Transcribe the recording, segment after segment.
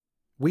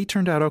We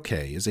Turned Out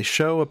Okay is a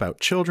show about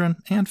children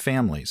and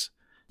families.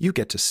 You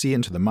get to see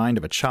into the mind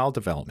of a child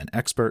development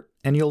expert,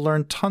 and you'll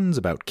learn tons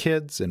about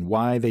kids and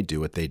why they do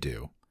what they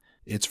do.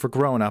 It's for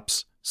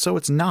grown-ups, so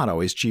it's not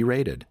always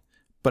G-rated,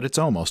 but it's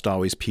almost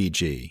always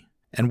PG.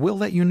 And we'll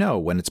let you know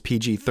when it's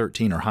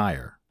PG-13 or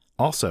higher.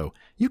 Also,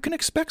 you can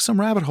expect some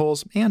rabbit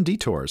holes and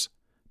detours,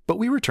 but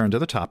we return to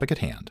the topic at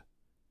hand.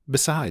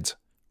 Besides,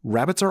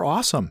 rabbits are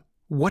awesome.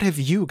 What have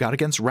you got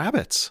against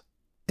rabbits?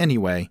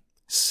 Anyway,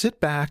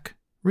 sit back,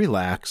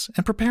 relax,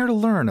 and prepare to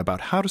learn about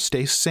how to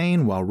stay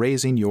sane while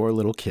raising your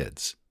little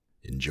kids.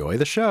 Enjoy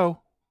the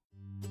show.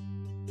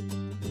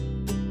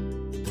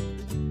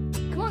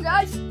 Come on,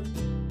 guys.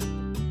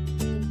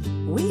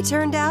 We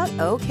Turned Out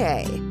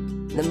Okay.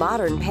 The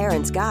Modern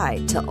Parent's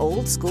Guide to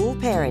Old School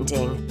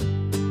Parenting.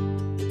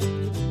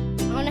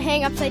 I want to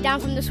hang upside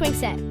down from the swing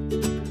set.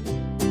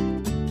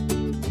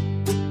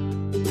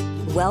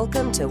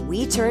 Welcome to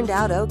We Turned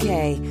Out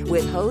Okay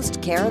with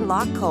host Karen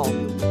Locke Culp.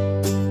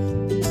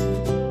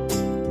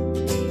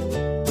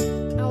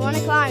 I want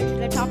to climb to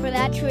the top of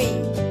that tree.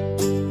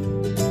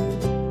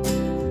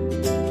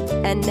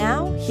 And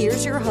now,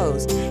 here's your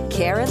host,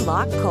 Karen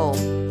Locke Culp.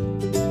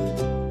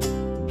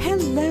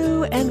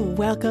 Hello and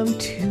welcome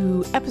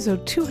to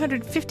episode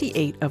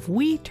 258 of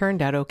We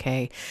Turned Out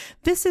Okay.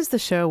 This is the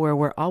show where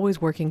we're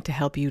always working to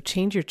help you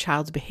change your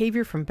child's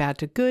behavior from bad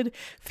to good,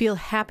 feel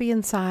happy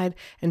inside,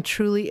 and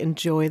truly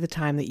enjoy the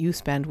time that you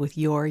spend with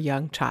your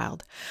young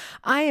child.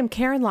 I am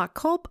Karen Locke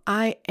Culp.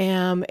 I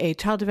am a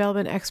child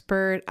development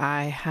expert.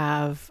 I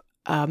have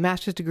a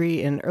master's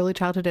degree in early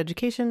childhood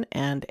education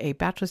and a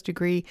bachelor's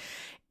degree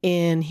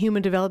in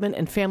human development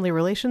and family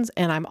relations,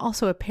 and I'm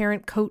also a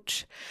parent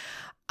coach.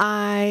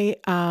 I'm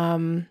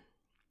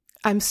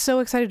so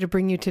excited to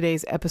bring you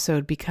today's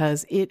episode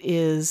because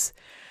it's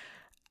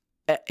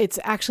a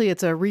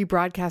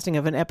rebroadcasting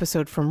of an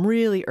episode from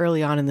really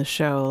early on in the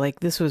show. Like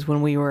this was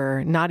when we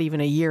were not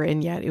even a year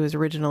in yet. It was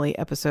originally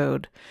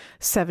episode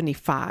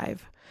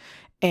 75.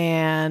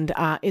 And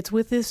it's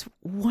with this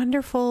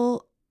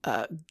wonderful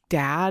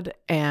dad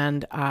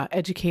and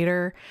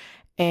educator.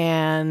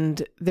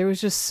 And there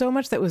was just so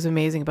much that was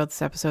amazing about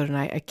this episode, and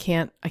I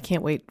can't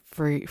wait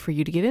for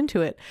you to get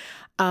into it.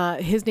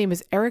 His name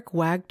is Eric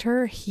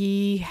Wagter.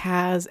 He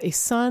has a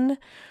son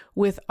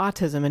with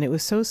autism, and it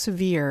was so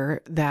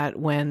severe that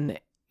when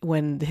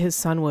his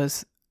son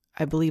was,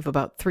 I believe,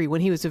 about 3,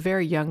 when he was a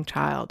very young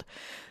child,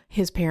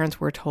 his parents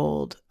were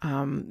told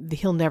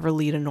he'll never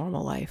lead a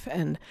normal life.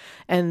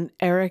 And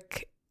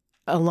Eric,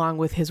 along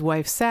with his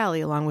wife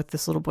Sally, along with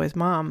this little boy's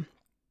mom,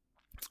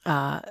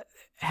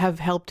 have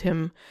helped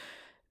him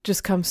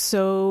just come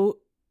so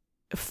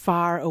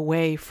far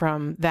away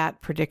from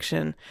that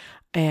prediction.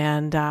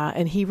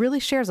 And he really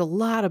shares a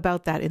lot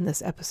about that in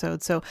this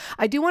episode. So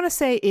I do want to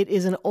say I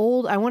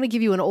want to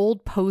give you an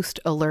old post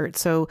alert.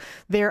 So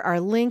there are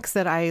links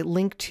that I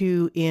linked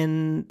to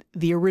in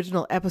the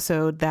original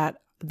episode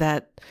that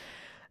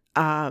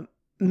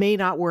may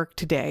not work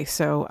today.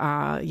 So,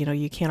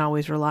 you can't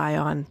always rely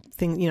on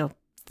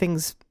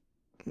things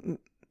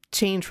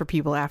change for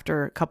people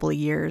after a couple of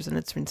years, and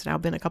it's now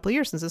been a couple of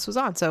years since this was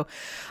on. So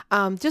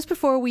just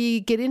before we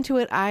get into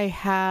it, I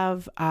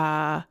have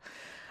a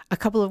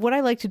couple of what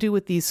I like to do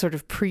with these sort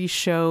of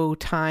pre-show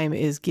time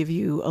is give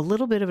you a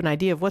little bit of an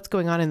idea of what's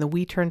going on in the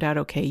We Turned Out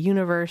Okay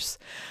universe.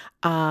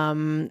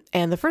 And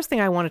the first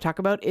thing I want to talk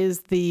about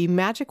is the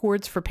Magic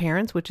Words for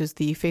Parents, which is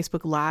the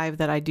Facebook Live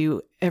that I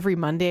do every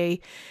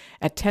Monday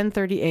at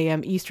 10:30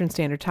 a.m. Eastern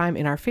Standard Time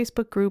in our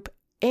Facebook group,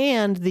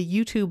 and the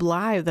YouTube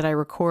Live that I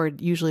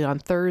record usually on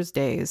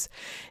Thursdays.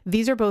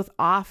 These are both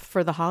off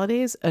for the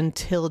holidays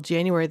until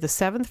January the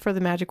 7th for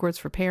the Magic Words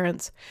for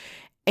Parents,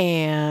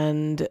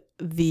 and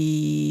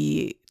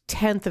the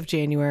 10th of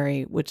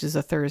January, which is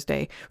a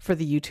Thursday, for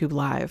the YouTube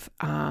Live.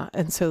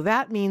 And so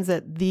that means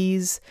that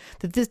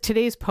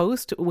today's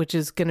post, which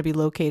is going to be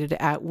located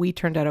at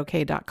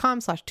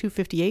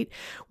weturnedoutokay.com/258,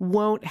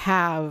 won't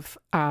have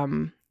a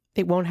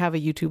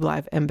YouTube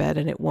Live embed,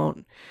 and it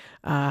won't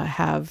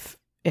have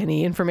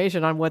any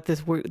information on what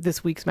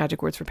this week's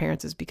Magic Words for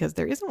Parents is, because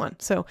there isn't one.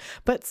 So,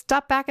 but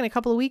stop back in a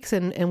couple of weeks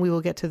and we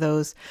will get to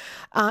those.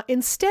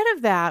 Instead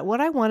of that,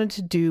 what I wanted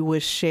to do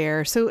was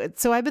share.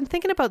 So I've been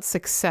thinking about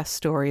success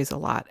stories a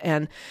lot,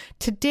 and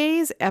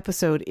today's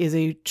episode is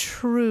a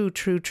true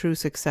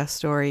success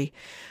story,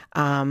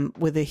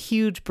 with a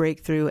huge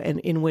breakthrough,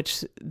 and in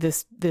which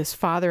this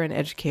father and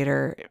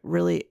educator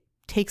really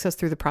takes us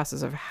through the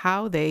process of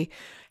how they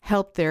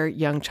help their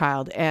young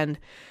child. And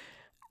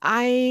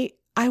I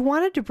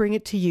wanted to bring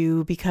it to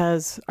you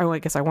I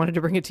wanted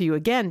to bring it to you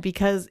again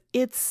because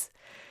it's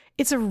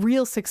a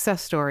real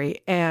success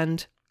story,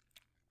 and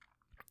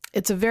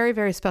it's a very,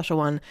 very special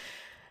one.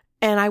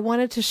 And I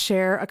wanted to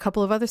share a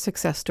couple of other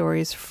success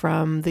stories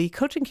from the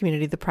coaching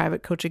community, the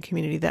private coaching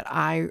community that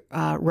I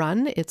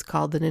run. It's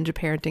called the Ninja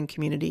Parenting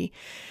Community.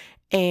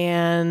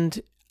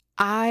 And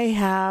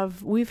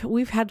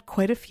we've had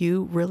quite a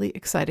few really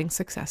exciting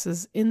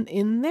successes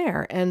in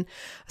there. And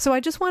so I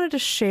just wanted to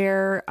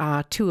share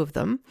 2 of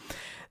them.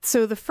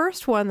 So the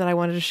first one that I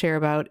wanted to share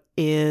about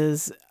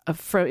is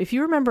if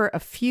you remember a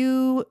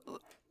few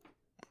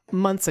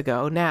months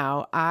ago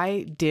now,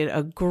 I did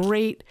a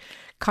great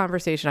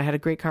conversation. I had a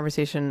great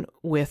conversation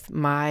with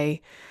my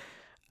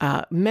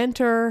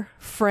mentor,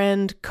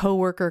 friend,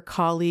 coworker,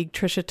 colleague,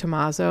 Trisha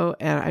Tommaso,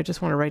 and I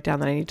just want to write down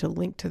that I need to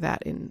link to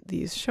that in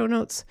these show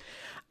notes.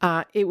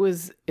 It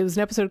was an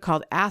episode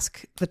called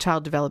Ask the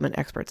Child Development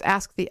Experts,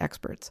 Ask the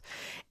Experts.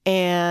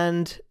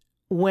 And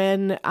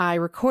when I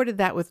recorded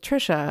that with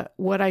Trisha,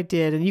 what I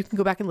did, and you can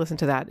go back and listen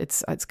to that,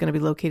 it's going to be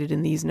located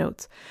in these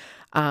notes.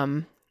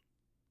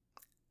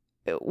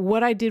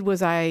 What I did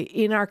was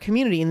in our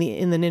community,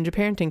 in the Ninja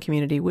Parenting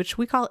community, which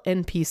we call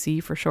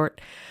NPC for short,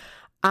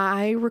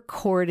 I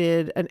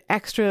recorded an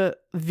extra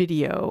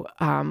video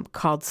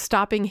called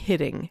Stopping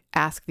Hitting,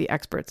 Ask the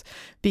Experts,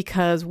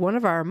 because one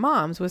of our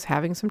moms was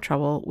having some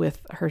trouble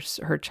with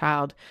her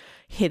child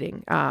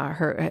hitting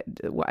her.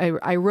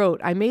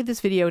 I made this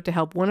video to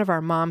help one of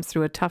our moms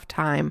through a tough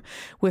time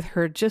with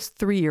her just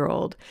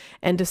 3-year-old,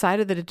 and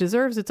decided that it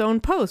deserves its own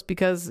post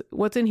because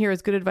what's in here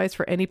is good advice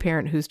for any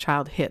parent whose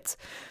child hits.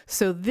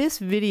 So this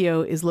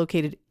video is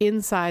located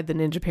inside the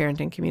Ninja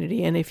Parenting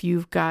community. And if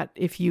you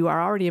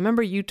are already a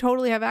member, you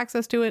totally have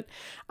access to it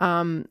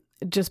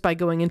just by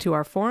going into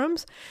our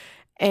forums.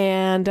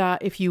 And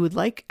if you would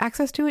like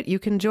access to it, you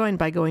can join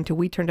by going to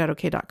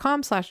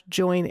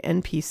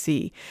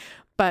WeTurnedOutOK.com/join-NPC.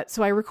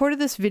 So I recorded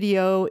this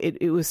video.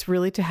 It was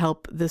really to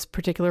help this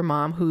particular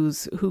mom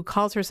who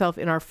calls herself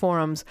in our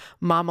forums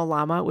Mama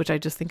Llama, which I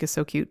just think is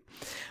so cute.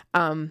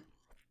 And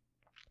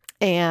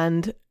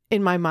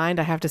in my mind,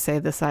 I have to say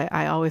this,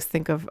 I always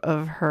think of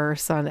her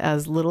son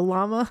as Little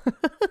Llama,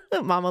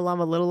 Mama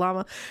Llama, Little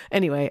Llama.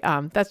 Anyway,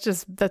 that's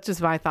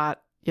just my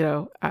thought,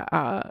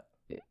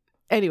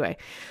 anyway.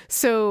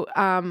 So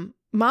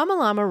Mama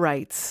Llama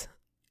writes,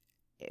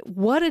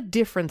 what a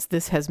difference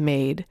this has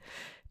made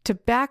to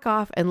back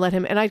off and let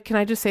him, and can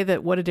I just say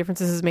that what a difference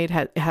this has made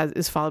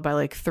is followed by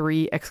like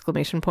 3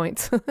 exclamation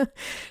points.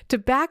 To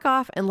back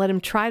off and let him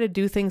try to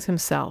do things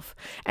himself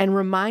and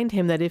remind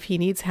him that if he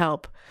needs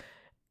help,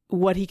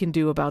 what he can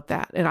do about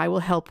that. And I will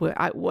help with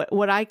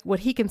what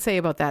he can say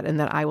about that, and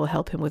that I will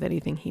help him with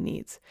anything he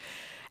needs.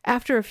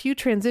 After a few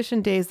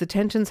transition days, the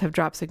tensions have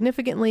dropped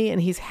significantly,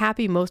 and he's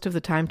happy most of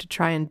the time to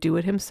try and do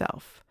it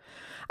himself.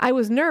 I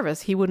was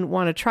nervous he wouldn't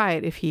want to try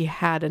it if he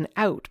had an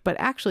out, but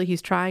actually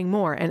he's trying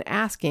more and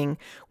asking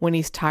when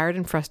he's tired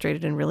and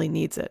frustrated and really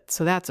needs it.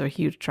 So that's a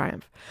huge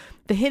triumph.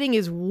 The hitting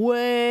is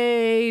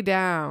way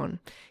down.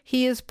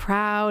 He is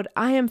proud.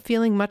 I am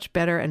feeling much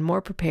better and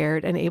more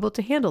prepared and able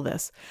to handle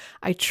this.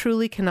 I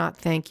truly cannot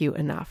thank you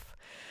enough.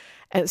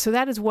 And so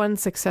that is one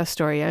success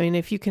story. I mean,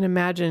 if you can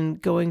imagine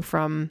going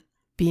from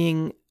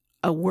being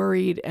a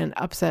worried and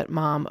upset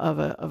mom of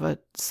a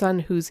son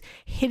who's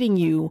hitting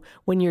you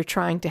when you're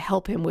trying to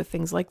help him with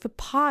things like the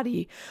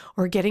potty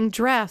or getting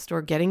dressed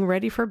or getting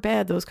ready for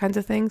bed, those kinds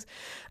of things.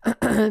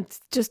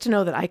 Just to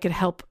know that I could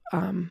help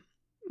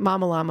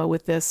Mama Llama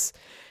with this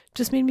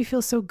just made me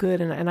feel so good.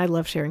 And I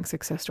love sharing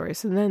success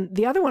stories. And then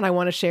the other one I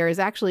want to share is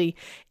actually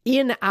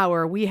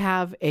we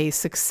have a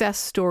success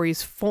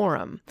stories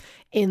forum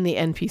in the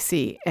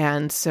NPC.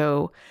 And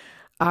so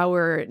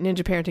our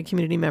Ninja Parenting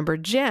community member,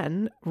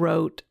 Jen,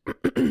 wrote,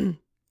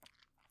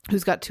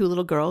 who's got 2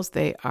 little girls.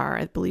 They are,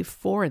 I believe,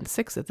 4 and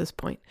 6 at this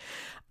point.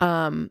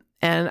 And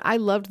I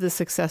loved the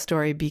success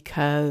story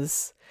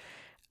because,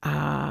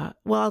 I'll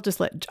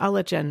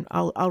let Jen,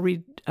 I'll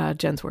read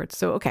Jen's words.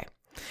 So, okay.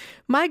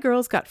 My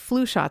girls got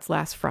flu shots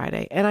last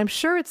Friday, and I'm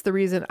sure it's the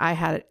reason I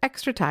had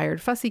extra tired,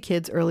 fussy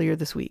kids earlier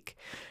this week.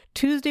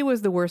 Tuesday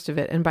was the worst of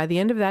it, and by the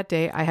end of that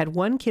day, I had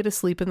one kid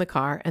asleep in the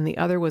car and the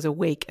other was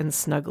awake and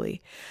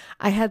snuggly.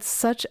 I had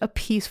such a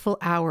peaceful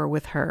hour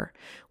with her.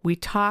 We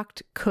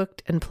talked,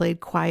 cooked, and played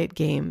quiet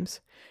games.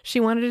 She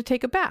wanted to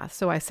take a bath,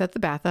 so I set the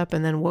bath up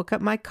and then woke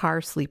up my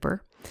car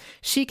sleeper.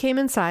 She came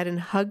inside and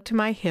hugged to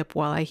my hip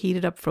while I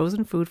heated up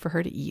frozen food for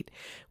her to eat.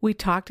 We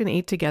talked and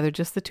ate together,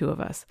 just the 2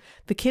 of us.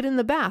 The kid in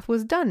the bath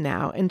was done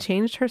now and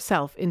changed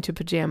herself into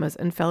pajamas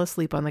and fell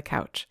asleep on the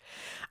couch.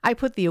 I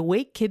put the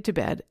awake kid to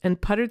bed and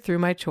puttered through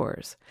my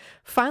chores.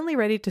 Finally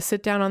ready to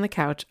sit down on the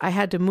couch, I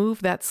had to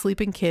move that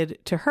sleeping kid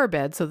to her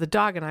bed so the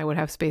dog and I would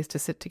have space to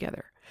sit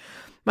together.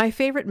 My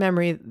favorite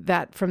memory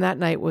from that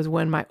night was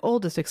when my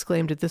oldest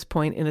exclaimed at this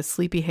point in a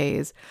sleepy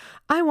haze,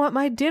 "I want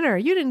my dinner.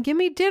 You didn't give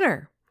me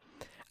dinner."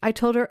 I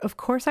told her, of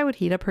course I would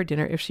heat up her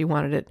dinner if she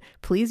wanted it.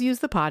 Please use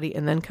the potty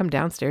and then come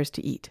downstairs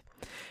to eat.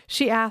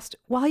 She asked,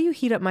 while you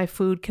heat up my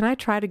food, can I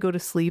try to go to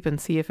sleep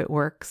and see if it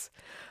works?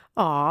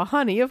 Aw,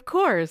 honey, of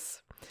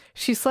course.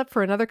 She slept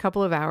for another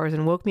couple of hours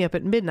and woke me up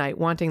at midnight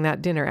wanting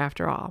that dinner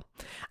after all.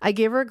 I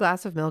gave her a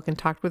glass of milk and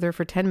talked with her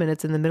for 10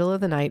 minutes in the middle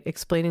of the night,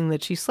 explaining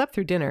that she slept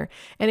through dinner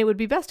and it would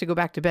be best to go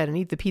back to bed and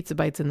eat the pizza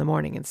bites in the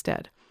morning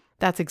instead.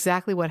 That's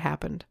exactly what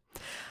happened.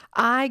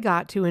 I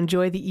got to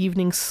enjoy the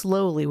evening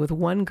slowly with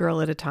one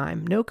girl at a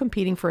time. No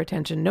competing for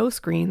attention, no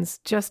screens,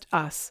 just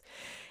us.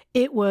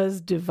 It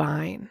was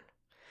divine.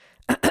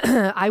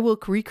 I will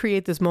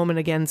recreate this moment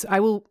again. I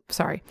will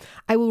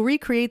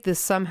recreate this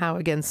somehow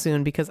again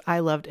soon because I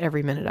loved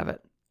every minute of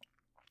it.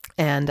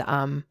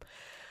 And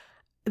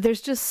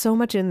there's just so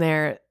much in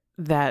there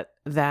that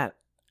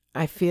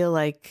I feel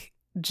like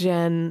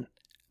Jen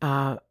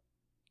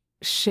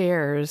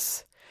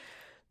shares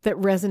that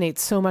resonates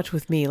so much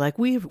with me. Like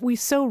we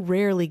so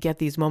rarely get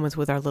these moments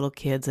with our little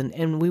kids,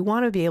 and we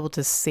want to be able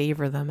to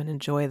savor them and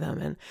enjoy them.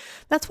 And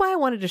that's why I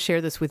wanted to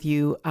share this with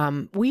you.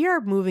 We are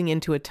moving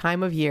into a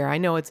time of year. I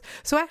know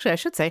so actually I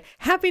should say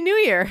Happy New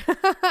Year.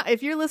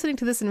 If you're listening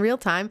to this in real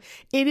time,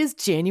 it is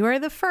January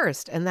the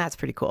 1st, and that's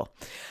pretty cool.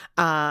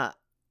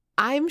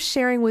 I'm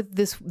sharing with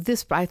this,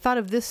 I thought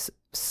of this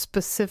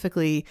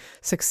specifically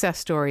success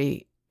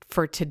story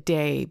for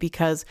today,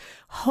 because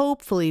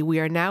hopefully we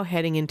are now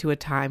heading into a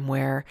time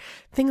where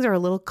things are a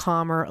little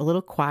calmer, a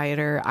little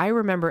quieter. I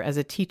remember as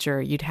a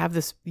teacher, you'd have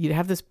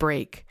this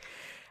break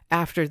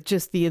after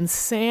just the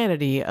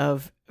insanity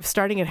of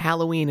starting at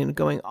Halloween and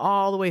going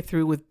all the way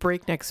through with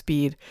breakneck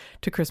speed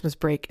to Christmas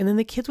break. And then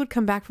the kids would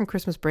come back from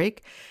Christmas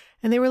break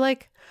and they were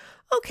like,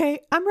 okay,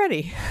 I'm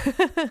ready.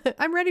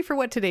 I'm ready for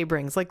what today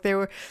brings. Like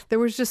there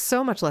was just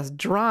so much less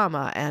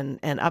drama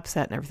and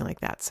upset and everything like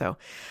that. So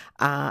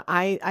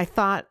I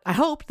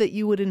hoped that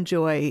you would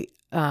enjoy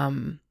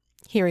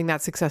hearing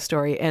that success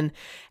story. And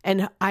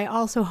I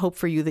also hope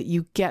for you that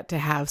you get to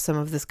have some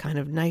of this kind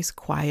of nice,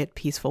 quiet,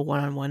 peaceful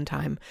one-on-one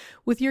time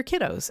with your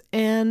kiddos.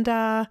 And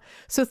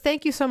so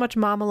thank you so much,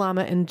 Mama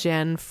Llama and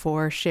Jen,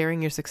 for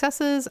sharing your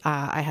successes.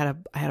 I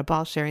had a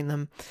ball sharing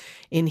them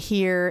in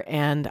here,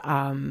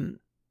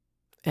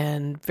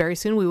 and very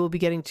soon we will be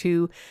getting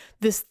to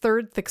this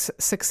third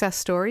success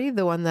story,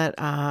 the one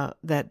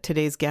that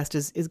today's guest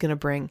is going to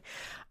bring.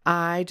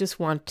 I just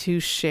want to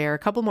share a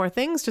couple more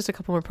things, just a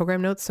couple more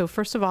program notes. So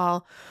first of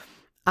all,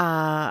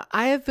 I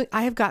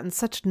have gotten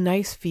such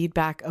nice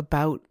feedback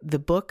about the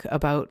book,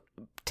 about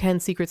 10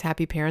 Secrets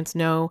Happy Parents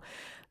Know,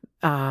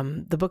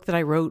 the book that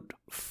I wrote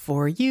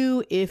for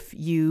you if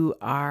you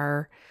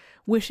are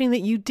wishing that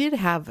you did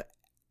have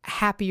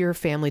happier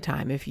family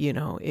time. If you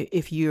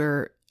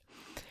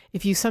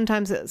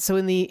sometimes, so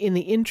in the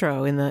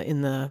intro, in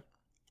the,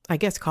 I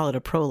guess call it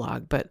a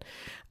prologue, but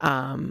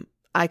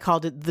I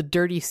called it The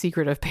Dirty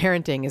Secret of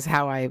Parenting is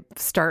how I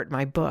start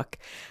my book.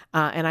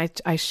 And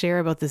I share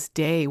about this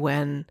day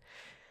when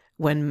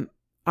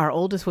our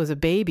oldest was a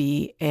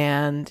baby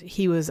and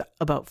he was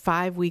about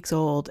 5 weeks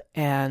old,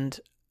 and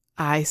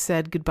I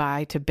said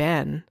goodbye to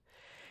Ben,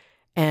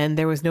 and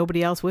there was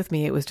nobody else with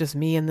me. It was just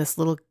me and this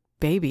little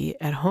baby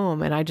at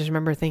home. And I just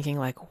remember thinking,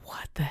 like,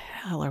 what the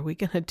hell are we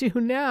going to do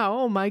now?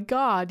 Oh my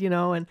God,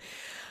 and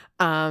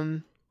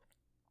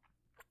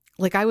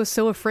like I was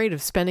so afraid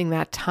of spending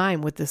that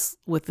time with this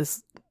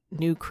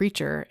new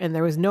creature, and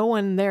there was no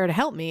one there to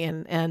help me.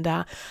 And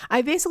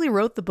I basically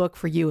wrote the book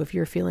for you if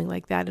you're feeling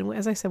like that. And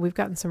as I said, we've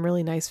gotten some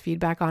really nice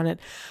feedback on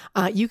it.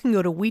 You can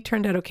go to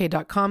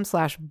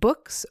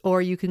WeTurnedOutOK.com/books,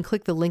 or you can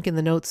click the link in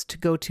the notes to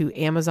go to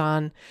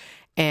Amazon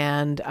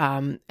and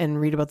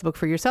read about the book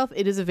for yourself.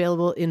 It is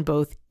available in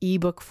both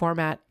ebook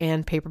format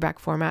and paperback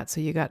format.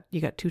 So you got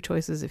two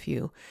choices if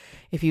you'd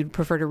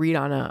prefer to read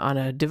on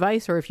a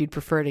device, or if you'd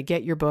prefer to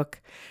get your book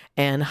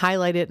and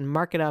highlight it and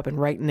mark it up and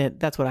write in it.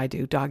 That's what I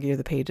do. Dog ear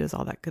the pages,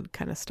 all that good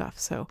kind of stuff.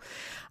 So,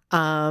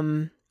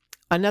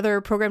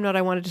 another program note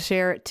I wanted to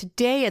share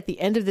today. At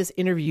the end of this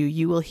interview,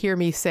 you will hear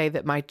me say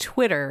that my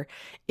Twitter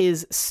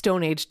is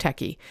Stone Age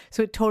Techie.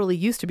 So it totally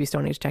used to be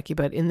Stone Age Techie,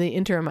 but in the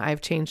interim,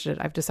 I've changed it.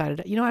 I've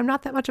decided, I'm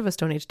not that much of a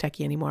Stone Age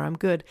Techie anymore. I'm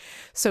good.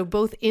 So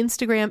both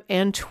Instagram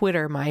and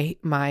Twitter, my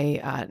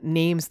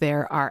names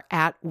there are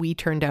at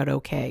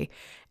WeTurnedOutOK,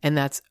 and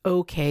that's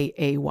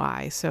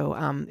OKAY.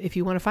 So if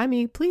you want to find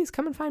me, please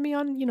come and find me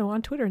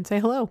on Twitter and say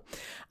hello,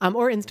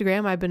 or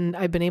Instagram.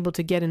 I've been able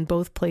to get in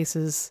both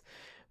places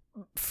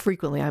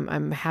frequently.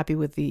 I'm happy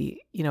with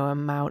the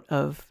amount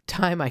of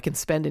time I can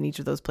spend in each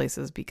of those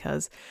places,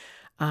 because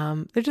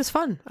they're just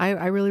fun.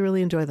 I really,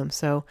 really enjoy them.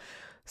 So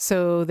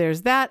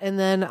there's that. And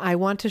then I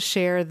want to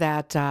share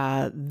that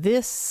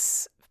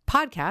this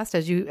podcast,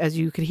 as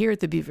you could hear at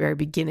the very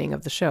beginning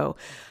of the show,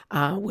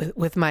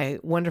 with my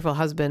wonderful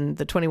husband,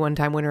 the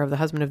 21-time winner of the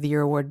Husband of the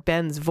Year award,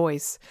 Ben's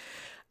voice,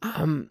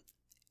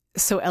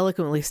 so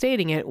eloquently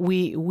stating it.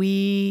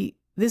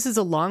 This is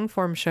a long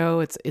form show.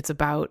 It's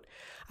about,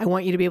 I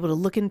want you to be able to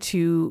look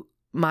into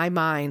my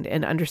mind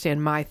and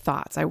understand my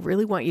thoughts. I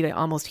really want you to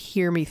almost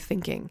hear me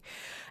thinking.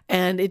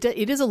 And it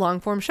is a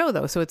long form show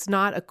though, so it's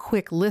not a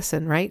quick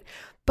listen, right?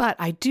 But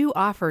I do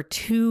offer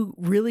 2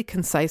 really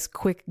concise,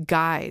 quick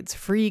guides,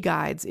 free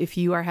guides, if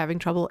you are having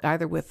trouble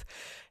either with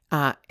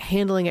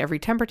handling every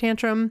temper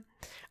tantrum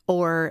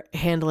or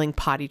handling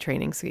potty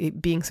training, so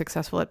being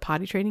successful at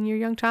potty training your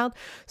young child.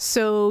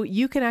 So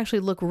you can actually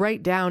look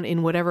right down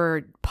in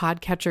whatever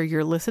podcatcher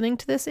you're listening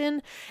to this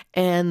in,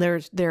 and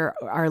there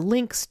are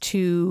links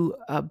to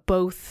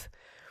both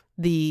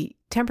the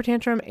temper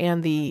tantrum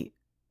and the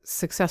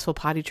Successful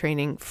Potty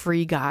Training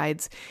free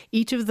guides.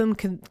 Each of them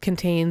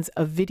contains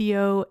a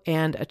video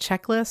and a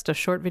checklist, a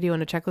short video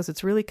and a checklist.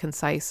 It's really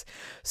concise.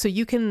 So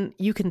you can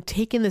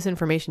take in this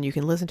information. You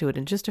can listen to it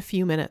in just a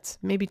few minutes,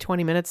 maybe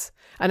 20 minutes,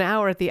 an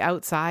hour at the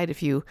outside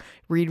if you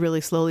read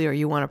really slowly or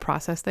you want to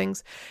process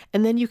things.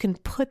 And then you can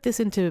put this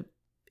into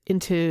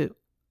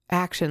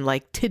action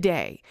like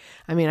today.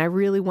 I mean, I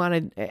really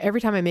wanted,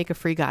 every time I make a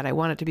free guide, I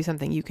want it to be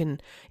something you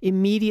can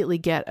immediately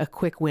get a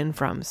quick win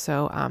from.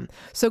 So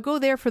go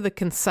there for the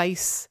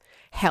concise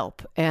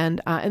help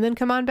and then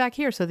come on back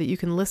here so that you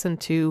can listen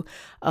to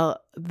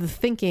the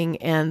thinking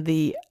and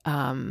the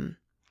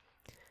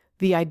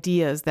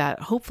ideas that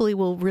hopefully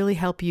will really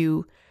help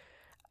you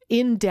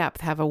in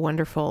depth have a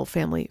wonderful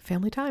family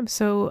time.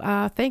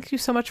 So thank you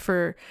so much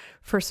for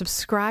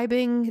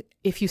subscribing.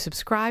 If you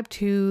subscribe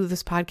to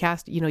this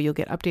podcast, you'll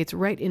get updates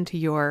right into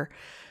your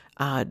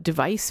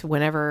device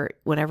whenever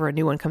a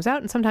new one comes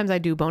out. And sometimes I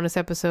do bonus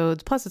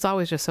episodes. Plus, it's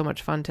always just so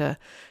much fun to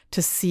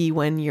see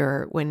when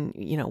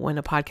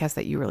a podcast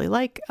that you really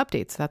like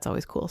updates. That's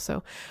always cool.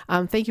 So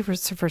thank you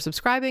for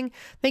subscribing.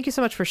 Thank you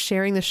so much for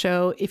sharing the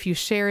show. If you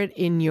share it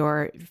in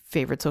your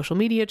favorite social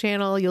media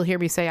channel, you'll hear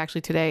me say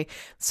actually today,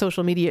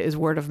 social media is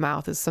word of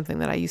mouth is something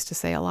that I used to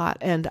say a lot.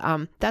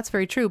 And that's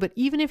very true. But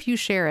even if you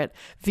share it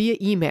via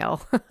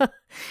email,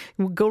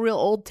 go real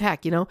old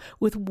tech,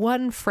 with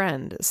one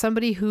friend,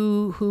 somebody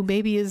who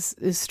maybe is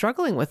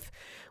struggling with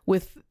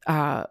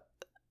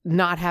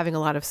not having a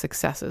lot of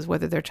successes,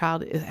 whether their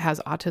child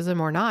has autism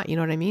or not, you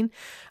know what I mean?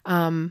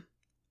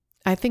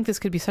 I think this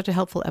could be such a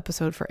helpful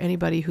episode for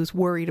anybody who's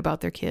worried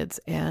about their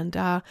kids. And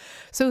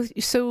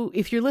so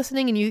if you're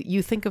listening and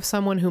you think of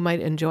someone who might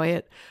enjoy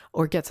it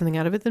or get something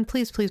out of it, then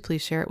please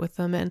share it with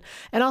them. And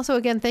also,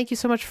 again, thank you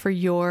so much for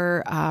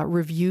your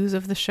reviews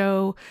of the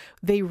show.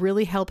 They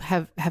really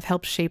have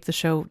helped shape the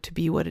show to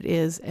be what it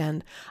is.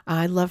 And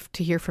I love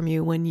to hear from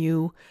you when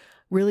you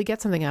really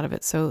get something out of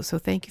it. So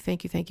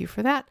thank you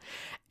for that.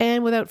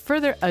 And without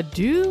further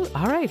ado,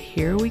 all right,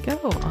 here we go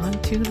on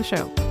to the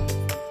show.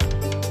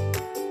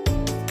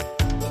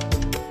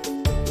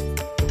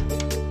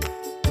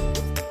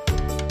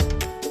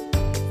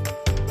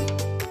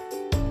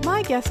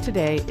 My guest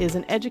today is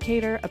an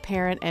educator, a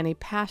parent, and a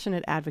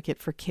passionate advocate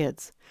for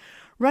kids.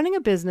 Running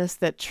a business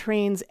that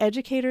trains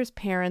educators,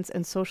 parents,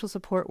 and social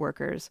support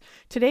workers,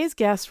 today's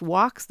guest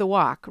walks the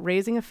walk,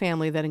 raising a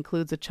family that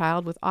includes a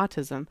child with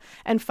autism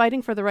and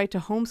fighting for the right to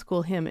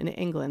homeschool him in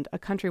England, a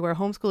country where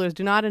homeschoolers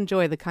do not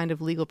enjoy the kind of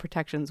legal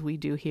protections we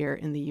do here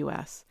in the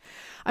U.S.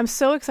 I'm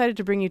so excited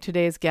to bring you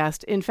today's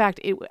guest. In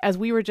fact, as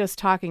we were just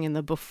talking in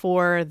the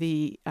before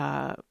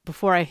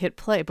I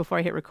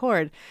hit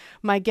record,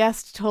 my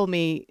guest told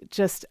me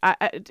just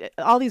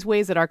all these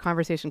ways that our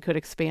conversation could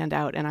expand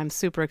out, and I'm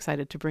super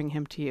excited to bring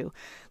him to you.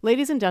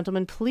 Ladies and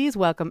gentlemen, please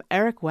welcome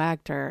Eric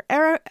Wagter.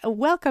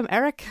 Welcome,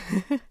 Eric.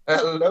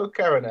 Hello,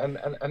 Karen,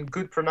 and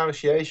good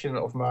pronunciation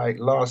of my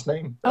last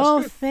name. That's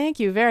good.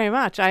 Thank you very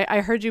much. I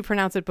heard you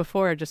pronounce it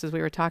before just as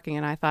we were talking,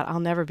 and I thought I'll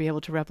never be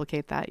able to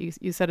replicate that.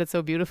 You said it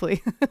so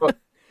beautifully. Well,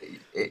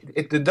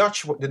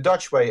 the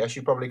Dutch way, as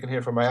you probably can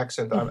hear from my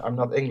accent, I'm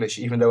not English,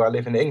 even though I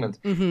live in England.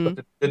 Mm-hmm.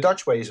 But the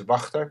Dutch way is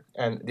Wachter,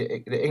 and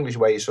the English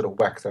way is sort of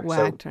Wagter.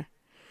 So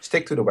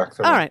stick to the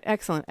Wagter. All right,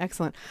 excellent.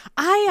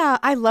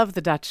 I love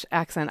the Dutch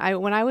accent.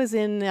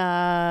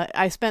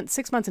 I spent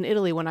 6 months in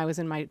Italy when I was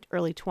in my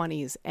early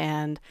 20s,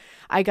 and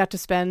I got to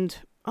spend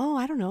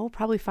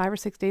probably 5 or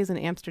 6 days in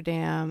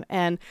Amsterdam.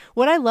 And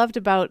what I loved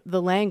about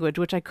the language,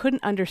 which I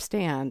couldn't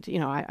understand,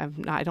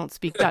 I don't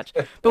speak Dutch,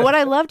 but what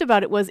I loved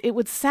about it was it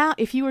would sound,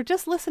 if you were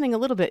just listening a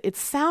little bit, it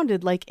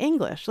sounded like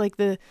English, like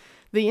the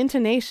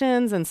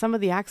intonations and some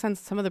of the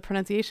accents, some of the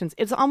pronunciations.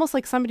 It's almost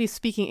like somebody's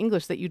speaking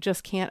English that you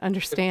just can't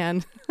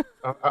understand.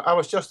 I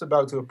was just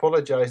about to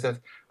apologize that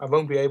I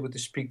won't be able to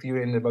speak to you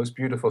in the most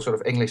beautiful sort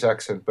of English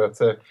accent, but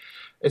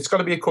it's going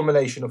to be a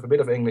combination of a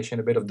bit of English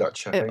and a bit of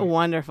Dutch, I think.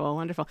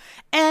 Wonderful.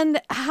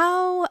 And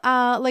how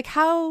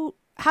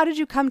did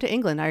you come to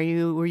England?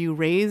 Were you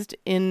raised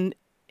in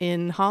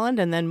Holland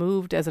and then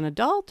moved as an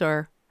adult,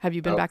 or have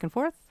you been back and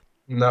forth?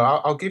 No,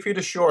 I'll give you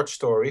the short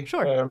story.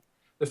 Sure.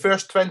 The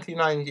first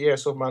 29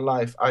 years of my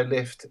life, I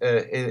lived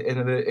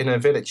in a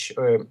village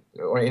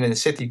or in a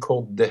city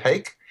called The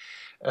Hague.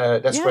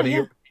 That's where the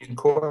European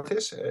Court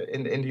is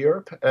in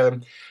Europe.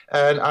 And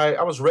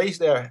I was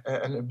raised there,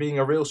 and being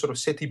a real sort of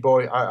city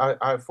boy,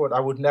 I thought I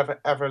would never,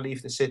 ever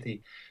leave the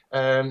city.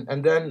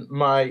 And then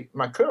my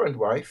current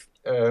wife,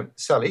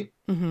 Sally,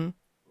 mm-hmm.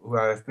 who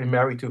I've been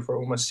married to for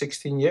almost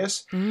 16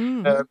 years,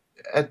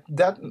 at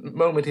that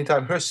moment in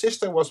time, her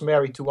sister was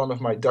married to one of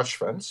my Dutch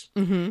friends.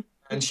 Mm-hmm.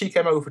 And she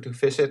came over to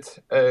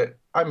visit.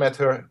 I met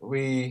her.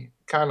 We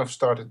kind of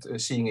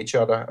started seeing each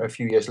other a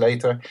few years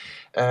later.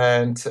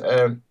 And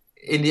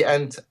in the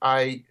end,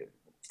 I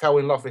fell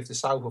in love with the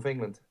south of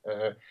England.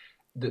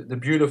 The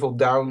beautiful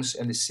downs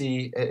and the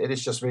sea. It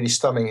is just really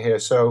stunning here.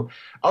 So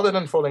other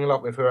than falling in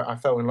love with her, I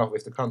fell in love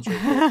with the country.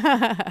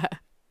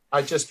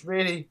 I just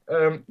really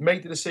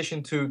made the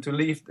decision to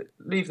leave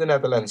the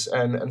Netherlands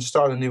and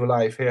start a new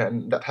life here.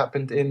 And that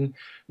happened in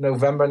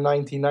November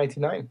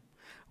 1999.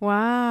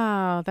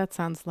 Wow, that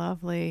sounds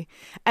lovely.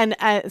 And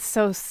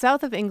so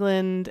south of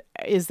England,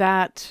 is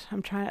that,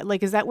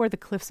 is that where the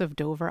cliffs of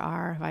Dover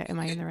are? Am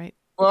I in the right?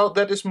 Well,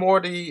 that is more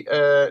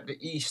the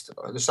east,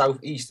 the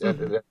southeast.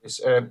 That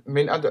is, I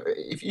mean,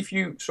 if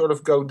you sort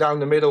of go down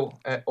the middle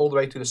all the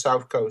way to the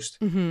south coast,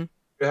 Mm-hmm.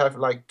 you have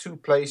like two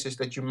places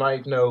that you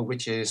might know,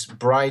 which is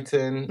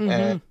Brighton,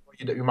 and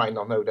you might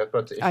not know that,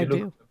 but if you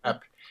look at the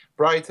map,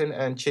 Brighton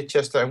and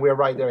Chichester, and we're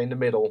right there in the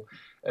middle.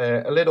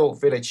 A little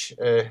village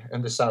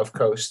on the south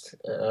coast.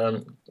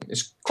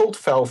 It's called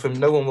Feltham.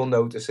 No one will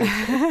notice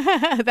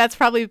it. That's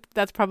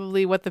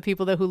probably what the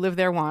people who live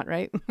there want,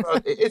 right?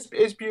 But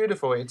it's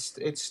beautiful.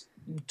 It's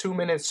 2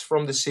 minutes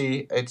from the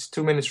sea. It's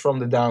 2 minutes from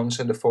the downs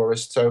and the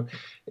forest. So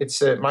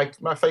it's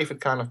my favorite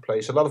kind of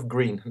place. A lot of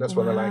green. That's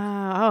what I like.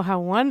 Oh, how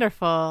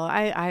wonderful!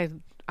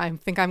 I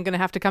think I'm going to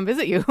have to come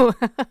visit you.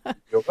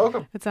 You're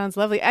welcome. It sounds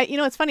lovely.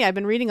 It's funny. I've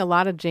been reading a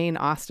lot of Jane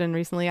Austen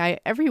recently.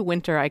 Every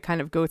winter I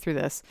kind of go through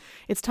this.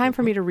 It's time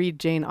for me to read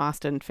Jane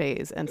Austen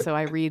phase, and so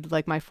I read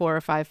like my 4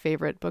 or 5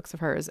 favorite books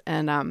of hers.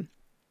 And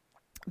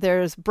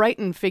there's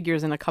Brighton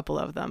figures in a couple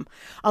of them.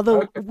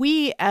 Although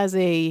we, as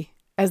the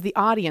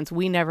audience,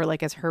 we never,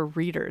 like as her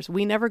readers,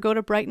 we never go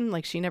to Brighton.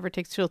 Like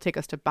she'll take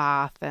us to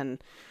Bath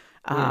and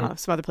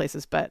some other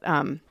places,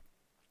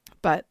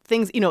 but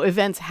things,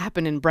 events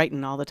happen in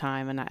Brighton all the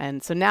time.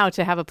 And so now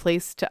to have a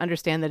place to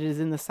understand that it is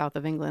in the south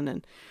of England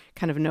and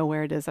kind of know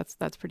where it is,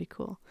 that's pretty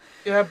cool.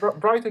 Yeah,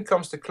 Brighton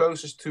comes the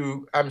closest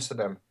to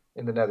Amsterdam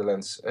in the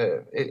Netherlands.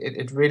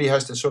 It really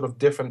has this sort of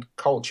different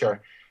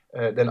culture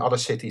than other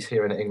cities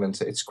here in England.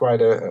 It's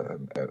quite a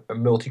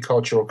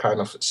multicultural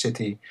kind of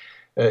city.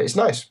 It's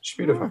nice. It's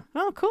beautiful.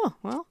 Oh, cool.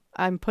 Well,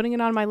 I'm putting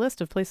it on my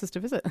list of places to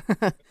visit.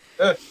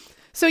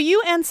 So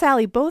you and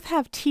Sally both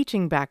have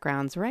teaching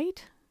backgrounds,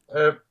 right?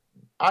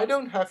 I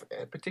don't have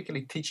a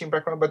particularly teaching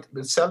background, but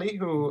Sally,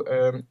 who,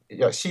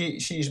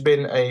 she's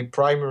been a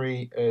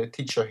primary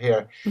teacher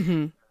here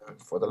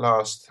for the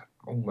last,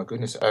 oh my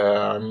goodness,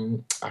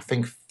 I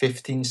think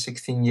 15,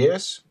 16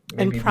 years.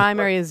 And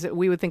primary is,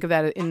 we would think of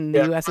that in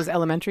the US as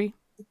elementary?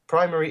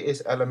 Primary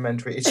is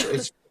elementary.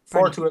 It's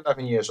 4 to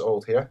 11 years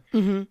old here.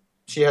 Mm-hmm.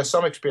 She has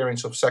some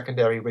experience of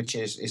secondary, which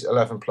is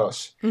 11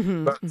 plus.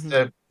 But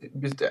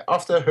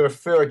after her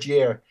third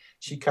year,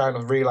 she kind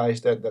of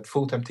realized that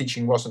full-time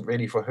teaching wasn't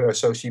really for her,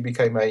 so she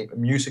became a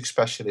music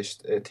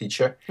specialist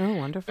teacher. Oh,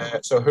 wonderful.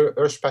 So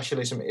her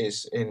specialism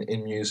is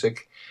in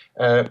music.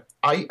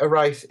 I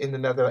arrived in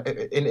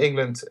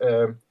England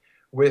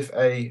with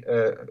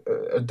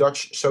a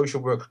Dutch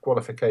social worker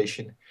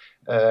qualification,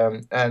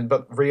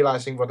 but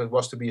realizing what it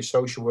was to be a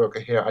social worker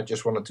here, I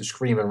just wanted to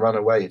scream and run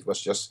away. It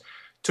was just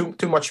too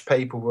much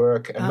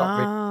paperwork and not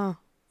really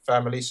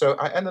family. So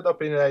I ended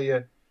up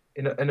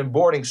in a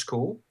boarding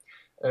school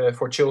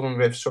for children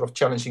with sort of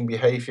challenging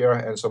behavior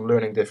and some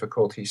learning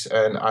difficulties.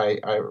 And I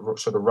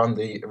sort of run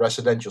the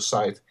residential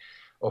side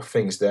of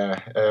things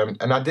there.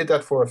 And I did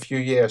that for a few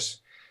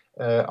years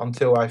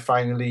until I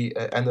finally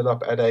ended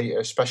up at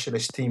a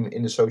specialist team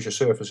in the social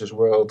services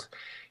world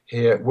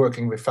here,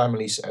 working with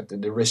families at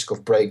the risk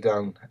of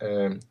breakdown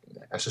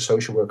as a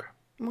social worker.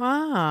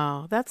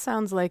 Wow, that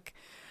sounds like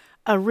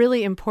a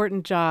really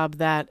important job.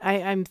 That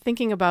I'm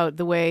thinking about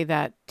the way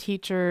that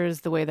teachers,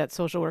 the way that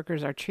social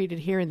workers are treated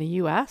here in the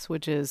U.S.,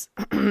 which is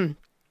they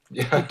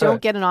don't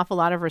get an awful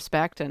lot of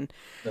respect, and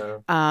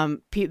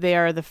they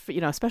are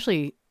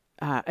especially.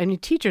 I mean,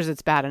 teachers,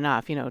 it's bad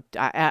enough.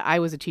 I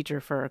was a teacher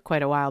for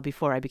quite a while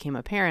before I became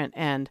a parent,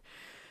 and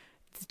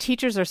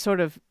teachers are sort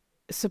of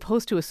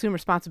supposed to assume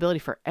responsibility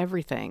for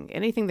everything.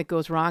 Anything that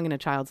goes wrong in a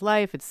child's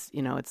life, it's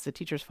the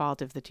teacher's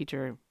fault if the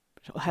teacher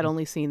had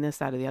only seen this,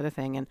 that, or the other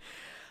thing, and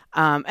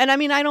I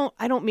mean, I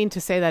don't mean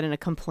to say that in a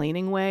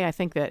complaining way. I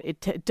think that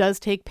it does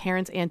take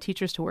parents and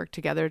teachers to work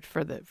together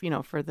for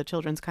the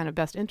children's kind of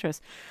best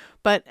interest.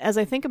 But as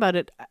I think about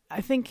it, I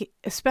think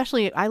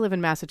especially I live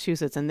in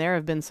Massachusetts, and there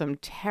have been some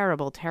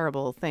terrible,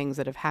 terrible things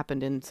that have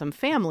happened in some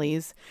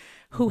families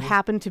who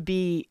happen to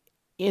be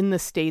in the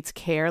state's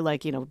care,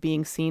 like,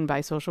 being seen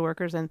by social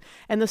workers, and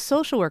the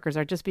social workers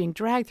are just being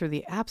dragged through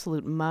the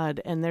absolute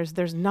mud, and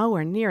there's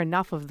nowhere near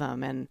enough of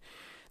them, and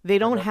they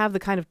don't have the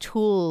kind of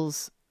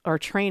tools or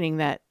training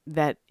that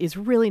is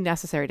really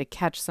necessary to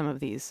catch some of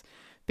these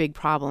big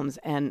problems.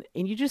 And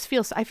you just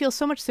I feel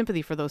so much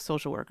sympathy for those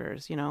social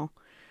workers, and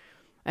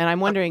I'm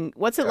wondering,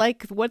 what is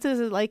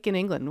it like in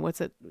England? What's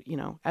it,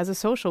 as a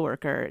social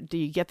worker, do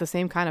you get the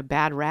same kind of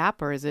bad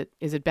rap, or is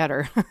it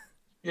better?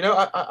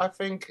 I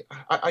think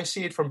I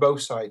see it from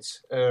both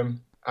sides.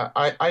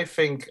 I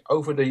think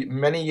over the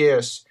many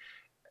years,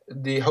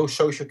 the whole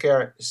social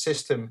care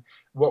system,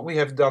 what we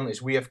have done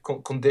is we have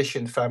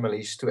conditioned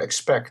families to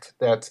expect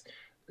that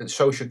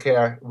social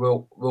care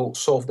will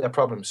solve their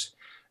problems.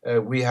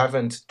 We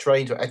haven't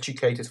trained or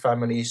educated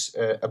families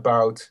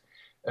about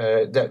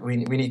that we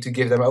need to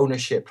give them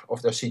ownership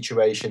of their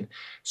situation.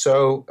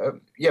 So,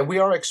 we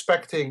are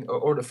expecting,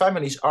 or the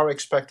families are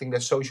expecting,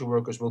 that social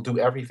workers will do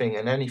everything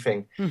and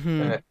anything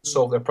to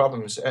solve their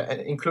problems,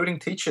 including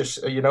teachers.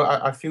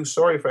 I feel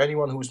sorry for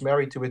anyone who's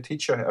married to a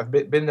teacher. I've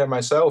been there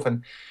myself.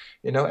 And,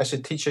 as a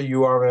teacher,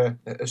 you are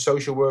a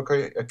social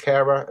worker, a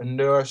carer, a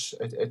nurse,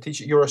 a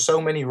teacher. You are so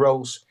many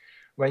roles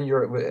when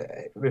you're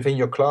within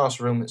your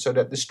classroom, so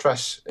that the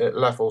stress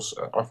levels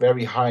are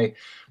very high.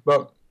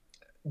 But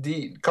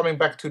coming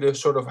back to the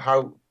sort of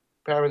how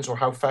parents or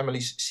how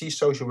families see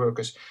social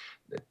workers,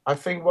 I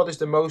think what is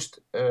the most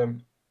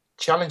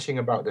challenging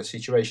about that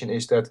situation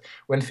is that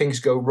when things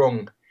go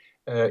wrong,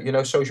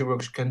 social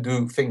workers can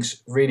do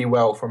things really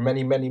well for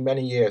many, many,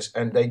 many years,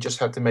 and they just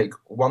have to make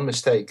one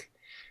mistake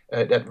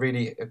that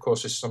really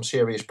causes some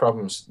serious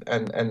problems,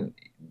 and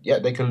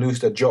they can lose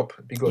their job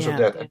because of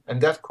that,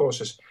 and that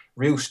causes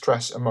real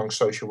stress among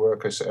social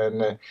workers.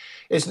 And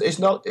it's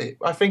not.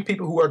 I think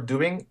people who are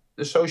doing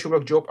the social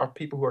work job are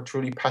people who are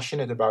truly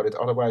passionate about it.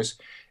 Otherwise,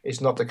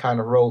 it's not the kind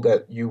of role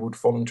that you would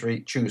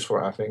voluntarily choose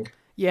for, I think.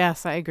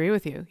 Yes, I agree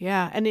with you.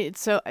 Yeah. And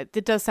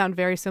it does sound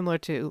very similar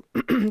to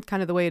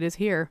kind of the way it is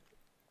here.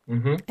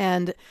 Mm-hmm.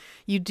 And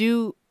you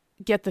do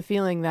get the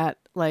feeling that,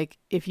 like,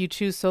 if you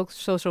choose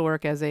social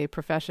work as a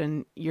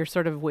profession, you're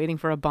sort of waiting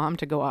for a bomb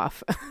to go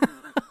off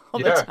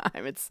all the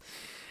time. It's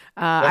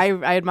I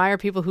admire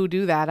people who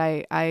do that.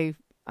 I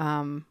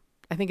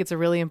think it's a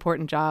really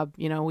important job.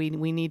 We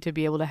need to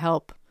be able to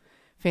help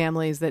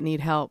families that need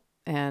help,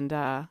 and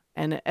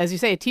as you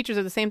say, teachers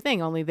are the same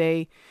thing, only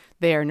they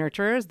are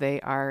nurturers, they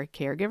are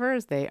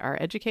caregivers, they are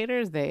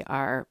educators, they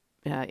are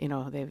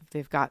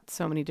they've got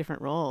so many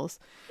different roles.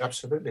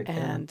 Absolutely.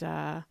 And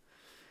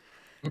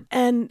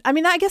I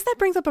mean, I guess that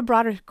brings up a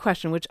broader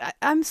question, which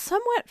I'm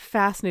somewhat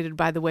fascinated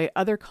by the way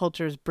other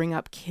cultures bring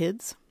up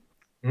kids,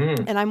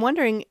 and I'm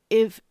wondering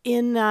if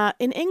in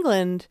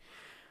England.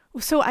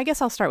 So I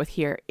guess I'll start with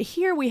here.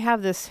 Here we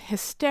have this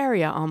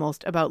hysteria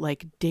almost about,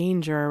 like,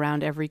 danger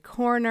around every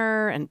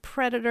corner and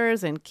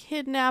predators and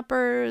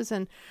kidnappers.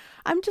 And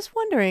I'm just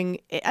wondering,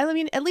 I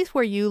mean, at least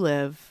where you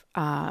live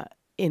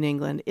in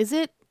England, is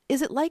it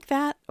like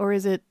that, or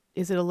is it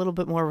a little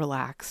bit more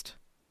relaxed?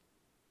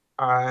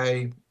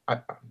 The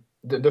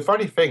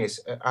funny thing is,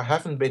 I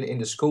haven't been in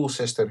the school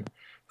system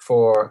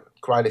for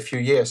quite a few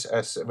years,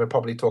 as we'll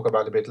probably talk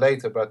about a bit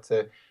later, but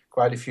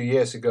quite a few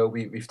years ago,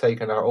 we've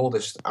taken our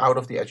oldest out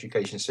of the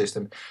education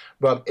system.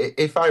 But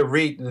if I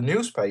read the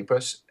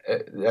newspapers,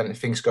 then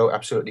things go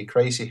absolutely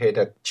crazy here,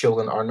 that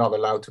children are not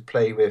allowed to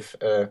play with,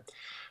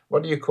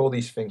 what do you call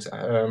these things?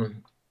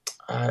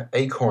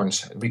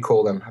 Acorns, we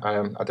call them. I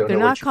don't know.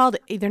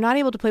 They're not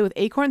able to play with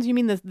acorns? You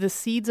mean the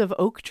seeds of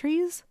oak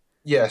trees?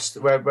 Yes,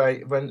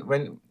 whereby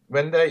when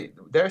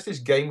there's this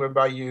game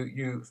whereby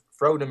you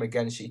throw them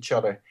against each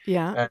other.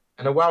 Yeah.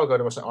 And a while ago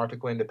there was an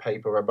article in the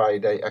paper whereby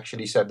they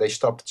actually said they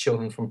stopped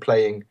children from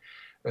playing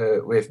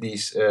with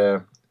these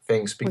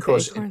things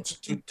because it's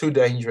too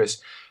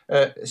dangerous.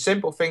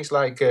 Simple things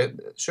like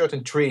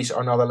certain trees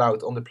are not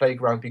allowed on the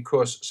playground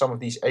because some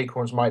of these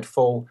acorns might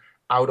fall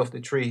out of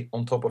the tree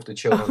on top of the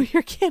children. Oh,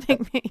 you're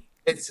kidding me.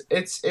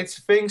 It's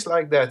things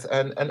like that,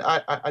 and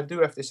I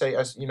do have to say,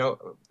 as you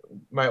know,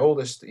 my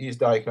oldest, he's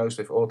diagnosed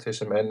with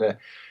autism, and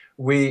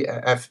we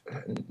have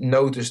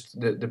noticed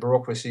the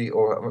bureaucracy,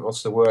 or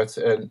what's the word,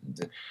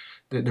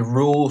 the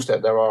rules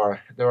that there are.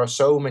 There are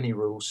so many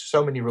rules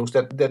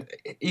that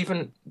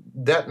even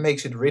that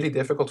makes it really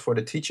difficult for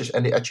the teachers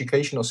and the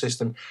educational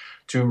system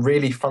to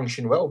really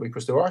function well,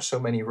 because there are so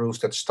many rules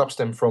that stops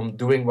them from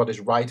doing what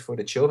is right for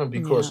the children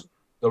because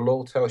the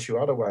law tells you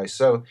otherwise.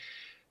 So.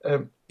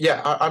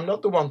 I'm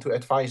not the one to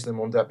advise them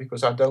on that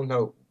because I don't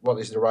know what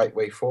is the right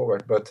way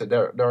forward. But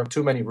there are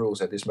too many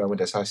rules at this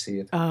moment as I see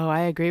it. Oh, I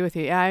agree with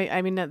you.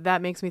 I mean,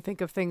 that makes me think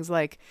of things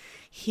like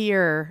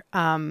here.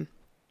 It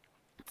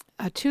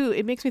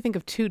makes me think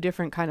of two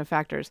different kind of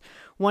factors.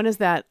 One is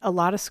that a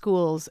lot of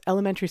schools,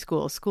 elementary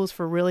schools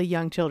for really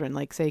young children,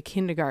 like say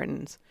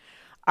kindergartens,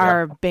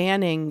 are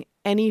banning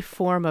any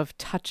form of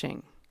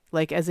touching.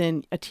 Like, as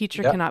in, a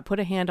teacher cannot put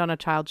a hand on a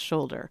child's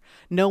shoulder.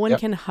 No one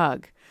can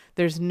hug.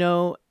 There's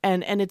no,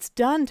 and it's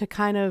done to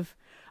kind of,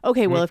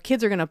 okay, well, if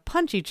kids are going to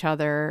punch each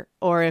other,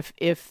 or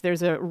if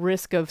there's a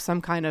risk of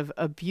some kind of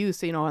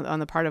abuse, on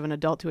the part of an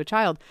adult to a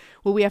child,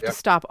 well, we have to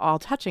stop all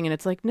touching. And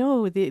it's like,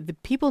 no, the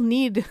people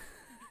need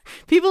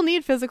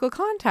physical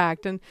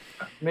contact. And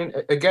I mean,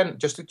 again,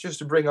 just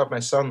to bring up my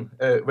son,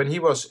 when he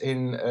was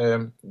in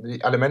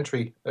the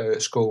elementary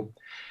school,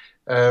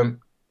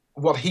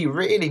 what he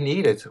really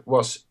needed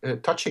was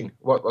touching.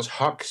 What was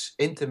hugs,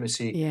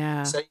 intimacy,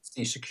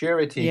 safety,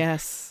 security.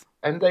 Yes.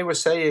 And they were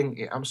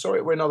saying, "I'm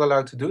sorry, we're not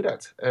allowed to do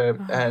that."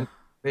 And I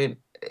mean,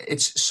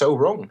 it's so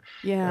wrong.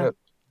 Yeah.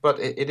 But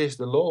it is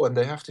the law, and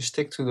they have to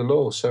stick to the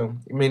law. So,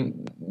 I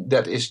mean,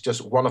 that is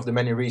just one of the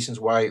many reasons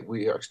why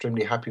we are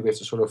extremely happy with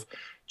the sort of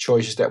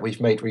choices that we've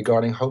made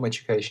regarding home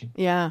education.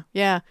 Yeah.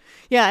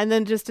 And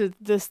then just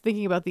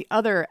thinking about the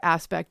other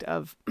aspect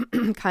of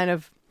kind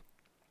of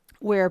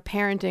where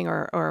parenting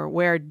or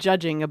where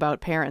judging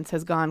about parents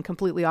has gone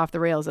completely off the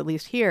rails, at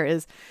least here,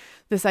 is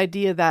this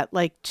idea that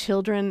like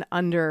children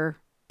under,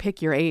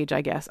 pick your age,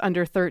 I guess,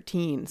 under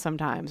 13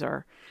 sometimes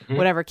or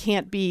whatever,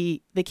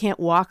 they can't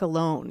walk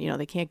alone. You know,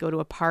 they can't go to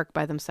a park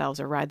by themselves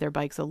or ride their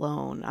bikes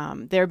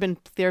alone. There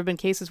have been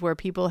cases where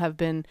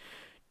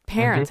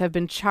parents have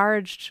been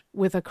charged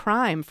with a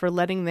crime for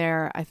letting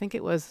their, I think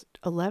it was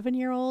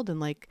 11-year-old and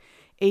like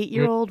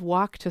 8-year-old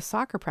walk to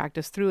soccer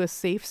practice through a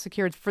safe,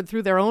 secured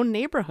through their own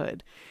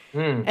neighborhood,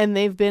 and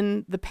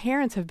the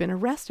parents have been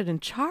arrested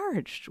and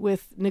charged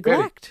with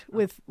neglect,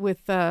 with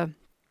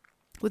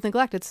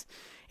neglect.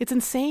 It's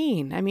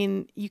insane. I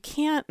mean, you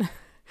can't.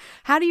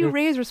 How do you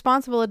raise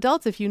responsible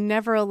adults if you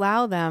never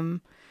allow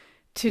them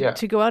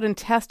to go out and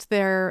test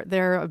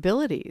their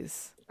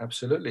abilities?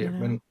 Absolutely. You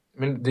know? I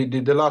mean,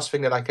 the last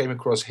thing that I came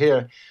across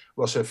here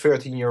was a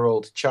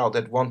 13-year-old child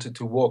that wanted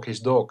to walk his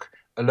dog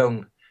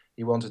alone.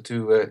 He wanted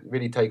to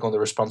really take on the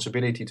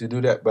responsibility to do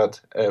that,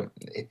 but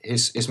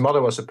his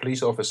mother was a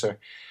police officer,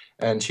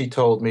 and she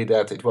told me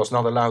that it was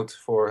not allowed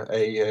for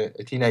a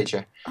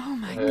teenager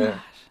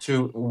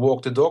to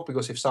walk the dog,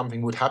 because if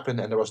something would happen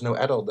and there was no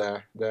adult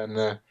there, then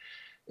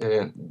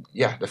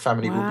the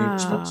family would be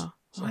responsible.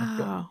 So,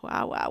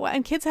 Wow.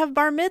 And kids have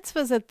bar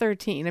mitzvahs at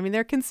 13. I mean,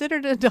 they're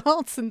considered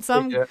adults in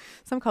some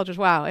cultures.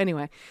 Wow.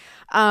 Anyway,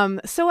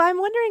 so I'm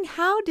wondering,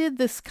 how did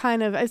this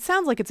it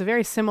sounds like it's a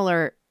very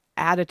similar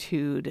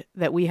attitude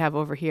that we have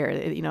over here.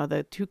 You know,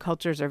 the two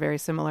cultures are very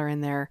similar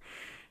in their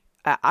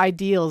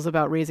ideals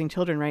about raising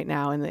children right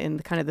now, and in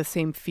kind of the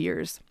same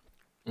fears.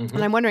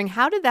 And I'm wondering,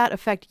 how did that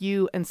affect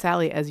you and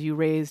Sally as you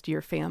raised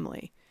your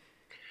family?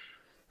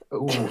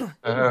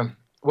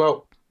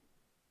 Well,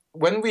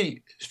 when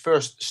we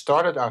first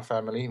started our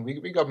family,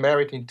 we got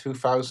married in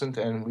 2000,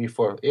 and we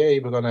thought, we're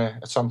going to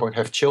at some point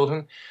have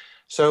children.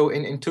 So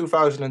in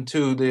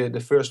 2002, the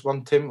first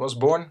one, Tim, was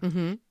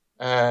born.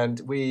 And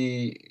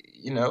we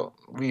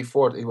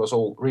thought it was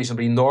all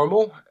reasonably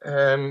normal.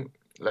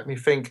 Let me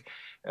think,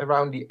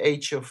 around the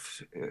age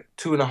of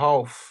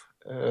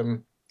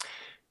 2.5,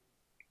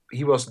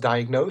 he was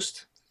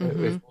diagnosed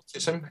with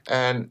autism.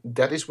 And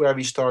that is where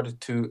we started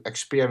to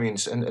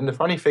experience. And the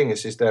funny thing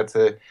is that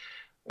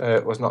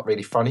it was not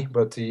really funny,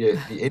 but the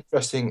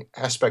interesting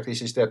aspect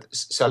is that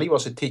Sally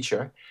was a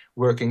teacher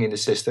working in the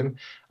system.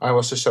 I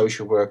was a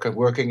social worker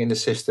working in the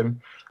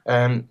system.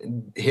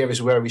 And here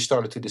is where we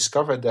started to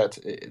discover that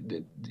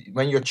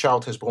when your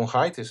child has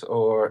bronchitis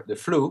or the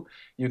flu,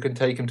 you can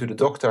take him to the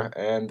doctor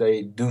and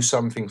they do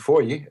something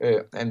for you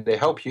and they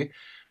help you.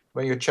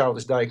 When your child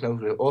is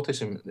diagnosed with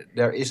autism,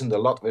 there isn't a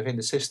lot within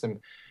the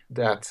system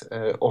that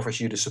offers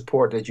you the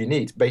support that you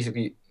need.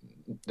 Basically,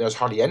 there's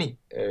hardly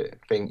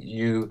anything.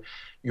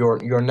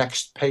 Your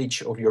next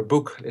page of your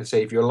book, let's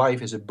say if your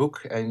life is a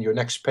book and your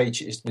next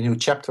page is the new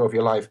chapter of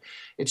your life,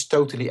 it's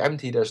totally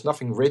empty. There's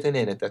nothing written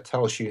in it that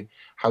tells you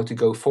how to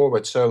go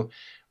forward. So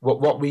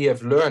what we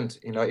have learned,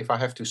 if I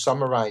have to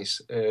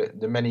summarize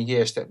the many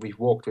years that we've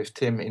walked with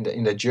Tim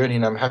in the journey,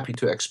 and I'm happy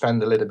to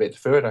expand a little bit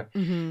further,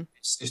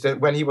 is that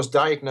when he was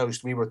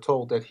diagnosed, we were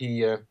told that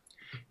he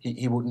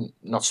would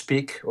not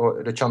speak,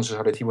 or the chances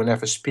are that he will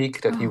never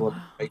speak, that he would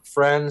make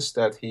friends,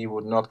 that he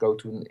would not go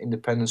to an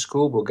independent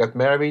school, will get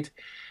married,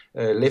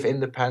 live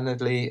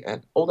independently,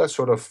 and all that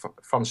sort of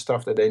fun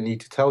stuff that they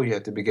need to tell you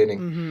at the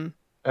beginning.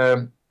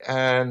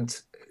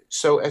 And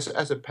so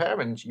as a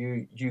parent,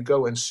 you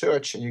go and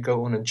search and you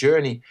go on a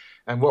journey.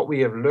 And what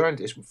we have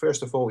learned is,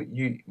 first of all,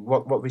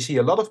 what we see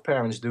a lot of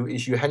parents do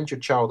is you hand your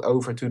child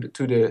over to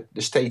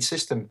the state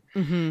system.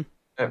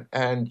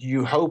 And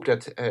you hope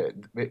that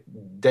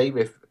they,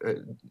 with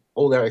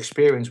all their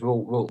experience,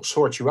 will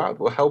sort you out,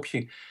 will help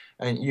you.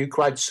 And you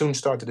quite soon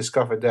start to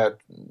discover that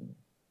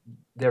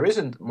there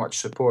isn't much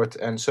support.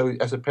 And so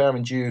as a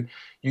parent, you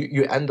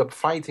end up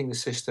fighting the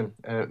system.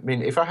 I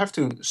mean, if I have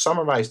to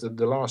summarize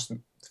the last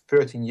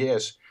 13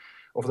 years,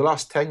 of the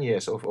last 10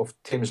 years of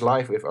Tim's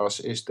life with us,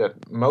 is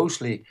that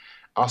mostly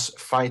us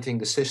fighting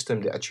the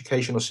system, the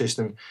educational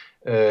system,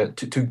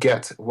 to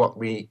get what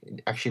we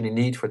actually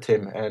need for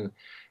Tim. And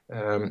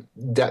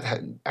that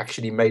had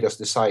actually made us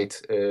decide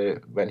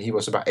when he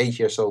was about 8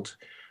 years old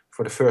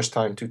for the first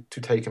time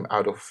to take him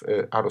out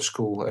of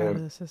school. Out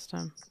of the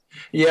system.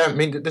 Yeah, I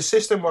mean the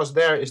system was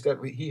there. Is that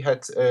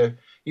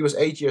he was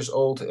 8 years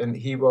old and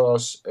he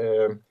was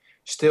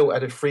still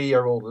at a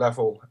 3-year-old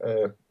level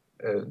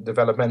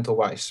developmental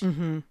wise.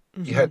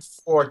 He had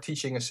 4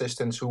 teaching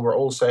assistants who were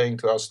all saying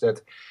to us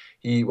that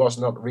he was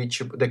not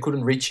reachable. They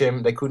couldn't reach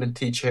him. They couldn't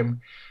teach him.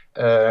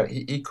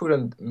 He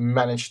couldn't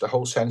manage the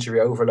whole sensory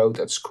overload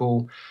at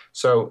school,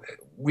 so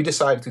we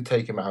decided to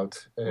take him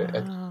out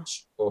at the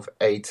age of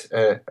 8.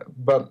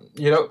 But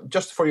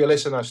just for your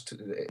listeners,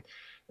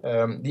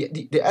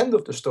 the end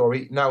of the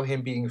story, now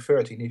him being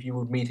 13, if you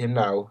would meet him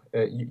now,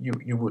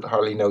 you would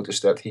hardly notice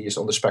that he is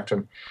on the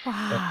spectrum.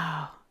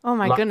 Wow! Oh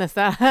my goodness,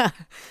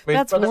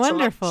 that's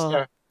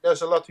wonderful.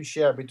 There's a lot to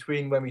share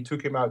between when we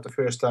took him out the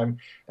first time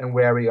and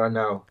where we are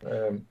now.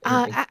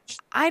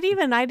 I'd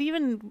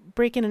even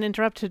break in and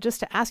interrupt just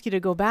to ask you to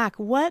go back.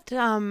 What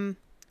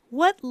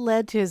What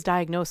led to his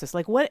diagnosis?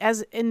 Like, what,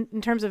 as in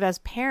terms of as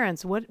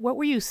parents, what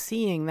were you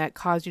seeing that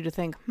caused you to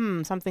think,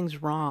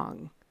 something's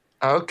wrong?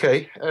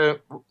 Okay.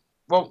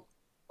 Well,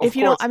 if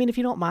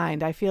you don't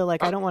mind, I feel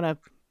like I don't want to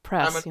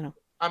press.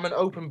 I'm an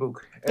open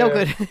book. Oh,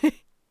 good.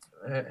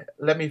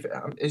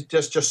 It's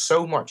just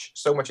so much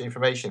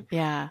information.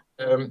 Yeah.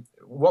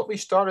 What we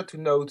started to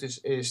notice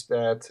is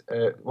that,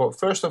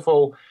 first of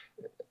all,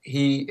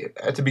 he,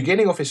 at the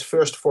beginning of his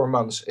first 4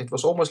 months, it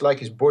was almost like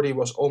his body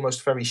was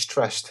almost very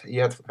stressed. He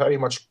had very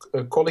much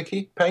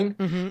colicky pain,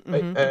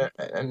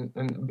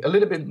 and a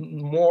little bit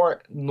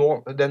more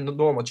than the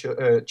normal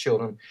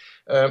children.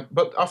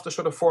 But after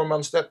sort of 4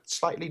 months, that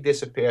slightly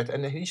disappeared,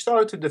 and he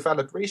started to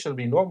develop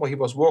reasonably normal. He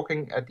was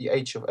walking at the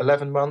age of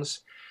 11 months.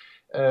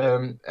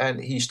 And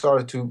he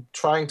started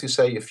trying to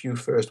say a few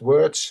first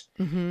words.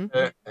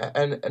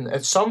 And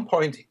at some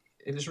point,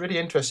 it is really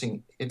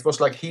interesting. It was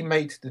like he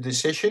made the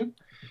decision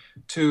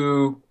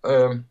to,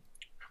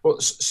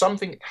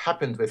 something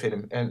happened with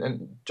him.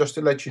 And just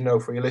to let you know,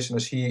 for your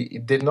listeners, he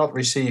did not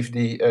receive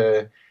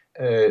the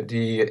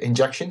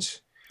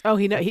injections. Oh,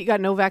 he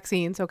got no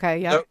vaccines. Okay,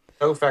 yeah.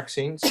 No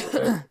vaccines.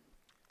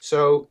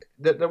 So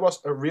there was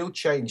a real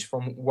change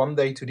from one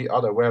day to the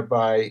other,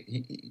 whereby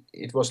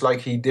it was like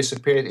he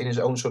disappeared in his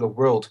own sort of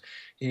world.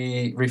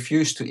 He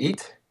refused to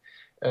eat,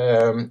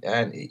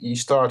 and he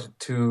started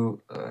to,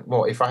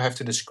 if I have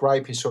to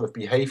describe his sort of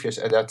behaviors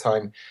at that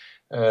time,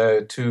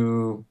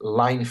 to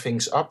line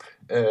things up.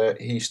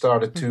 He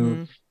started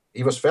to,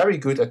 he was very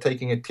good at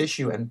taking a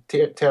tissue and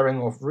tearing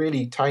off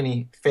really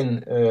tiny,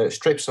 thin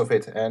strips of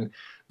it and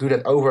do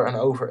that over and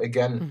over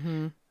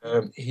again.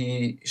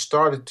 He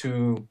started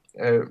to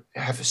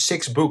have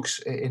 6 books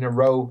in a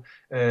row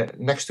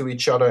next to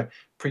each other,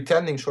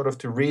 pretending sort of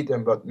to read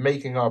them, but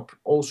making up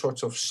all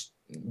sorts of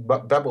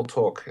babble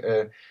talk.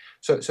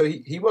 So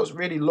he was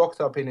really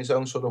locked up in his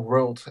own sort of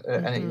world,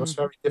 and it was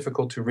very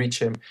difficult to reach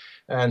him.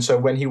 And so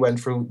when he went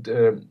through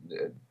the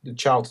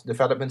Child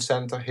Development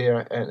Center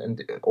here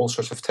and all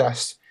sorts of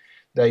tests,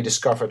 they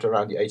discovered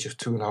around the age of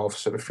 2.5,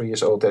 sort of 3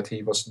 years old, that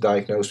he was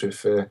diagnosed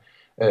with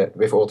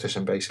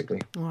autism,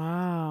 basically.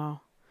 Wow.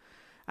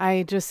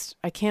 I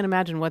can't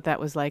imagine what that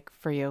was like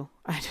for you.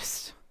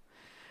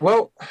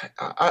 Well,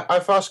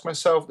 I've asked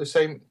myself the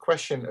same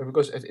question,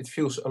 because it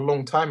feels a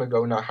long time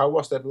ago now. How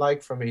was that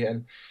like for me?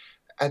 And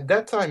at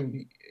that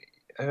time,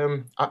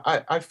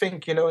 I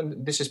think,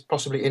 and this is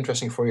possibly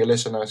interesting for your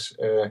listeners,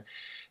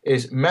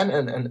 is men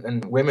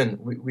and women,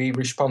 we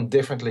respond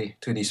differently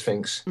to these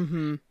things.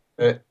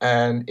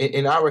 And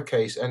in our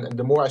case, and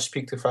the more I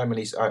speak to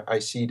families, I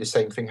see the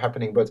same thing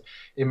happening. But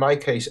in my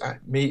case,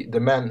 the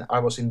man, I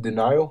was in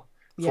denial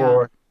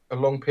for a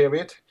long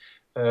period.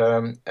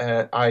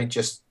 I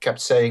just kept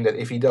saying that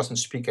if he doesn't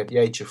speak at the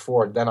age of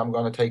 4, then I'm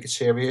going to take it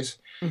serious.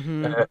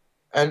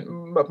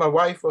 But my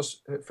wife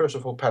was, first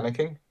of all,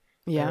 panicking.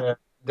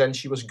 Then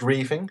she was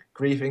grieving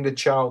the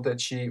child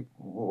that she,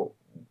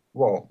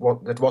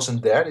 that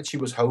wasn't there, that she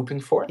was hoping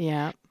for.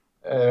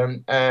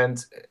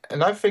 And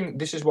I think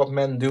this is what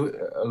men do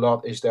a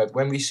lot, is that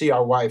when we see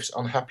our wives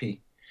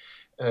unhappy,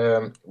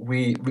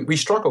 we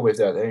struggle with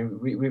that, and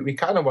we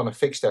kind of want to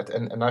fix that,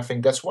 and I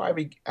think that's why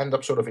we end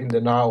up sort of in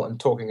denial and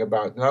talking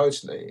about, no,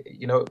 it's,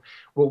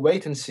 we'll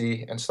wait and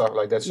see and stuff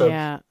like that.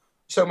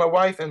 So my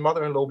wife and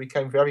mother-in-law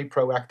became very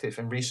proactive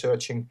in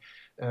researching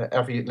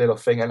every little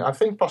thing, and I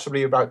think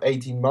possibly about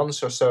 18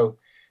 months or so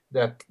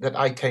that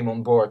I came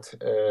on board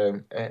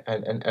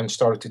and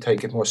started to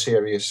take it more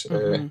serious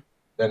than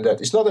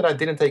that. It's not that I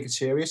didn't take it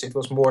serious, it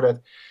was more that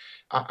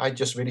I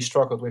just really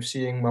struggled with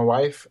seeing my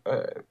wife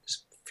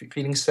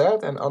feeling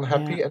sad and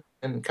unhappy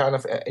and kind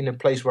of in a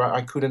place where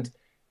I couldn't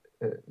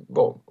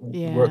work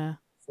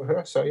for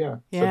her.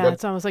 So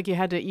it's almost like you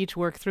had to each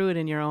work through it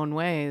in your own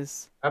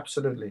ways.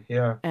 Absolutely,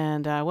 yeah.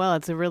 And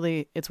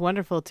it's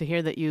wonderful to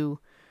hear that you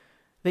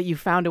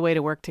found a way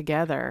to work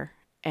together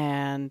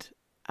and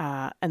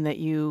that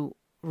you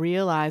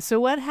realized. So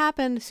what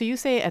happened? So you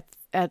say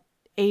at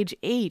age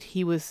 8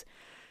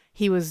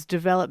 he was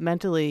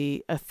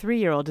developmentally a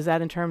 3-year-old. Is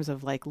that in terms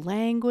of like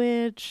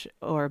language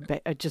or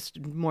just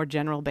more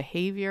general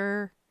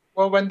behavior?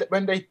 Well,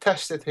 when they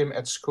tested him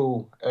at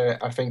school,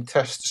 I think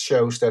tests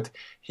shows that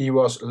he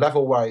was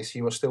level-wise,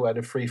 he was still at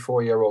a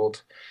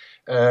 3-4-year-old.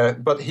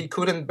 But he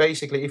couldn't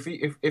basically,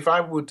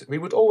 we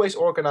would always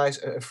organize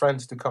a friend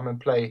to come and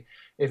play.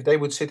 If they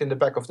would sit in the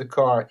back of the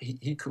car,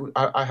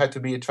 I had to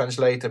be a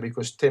translator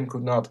because Tim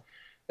could not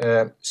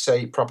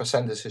say proper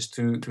sentences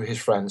to his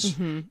friends.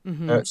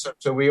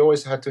 So we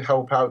always had to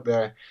help out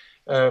there.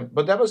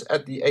 But that was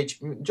at the age,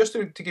 just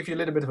to give you a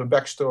little bit of a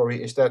backstory,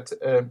 is that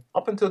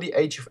up until the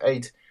age of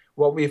 8,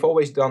 what we've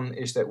always done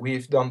is that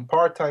we've done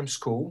part-time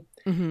school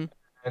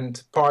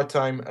and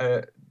part-time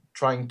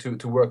trying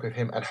to work with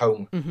him at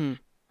home.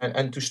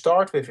 And to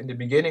start with, in the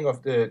beginning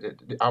of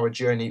our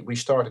journey, we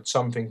started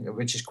something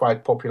which is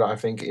quite popular, I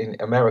think, in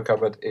America,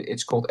 but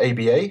it's called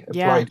ABA,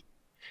 Applied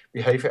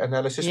Behavior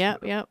Analysis.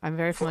 Yeah, I'm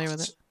very familiar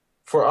with it.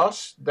 For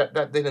us,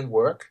 that didn't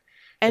work.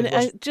 And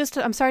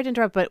I'm sorry to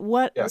interrupt, but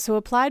Yeah. so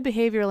applied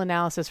behavioral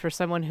analysis for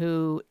someone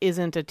who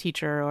isn't a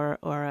teacher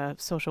or a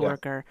social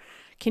worker,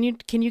 can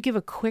you give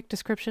a quick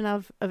description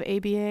of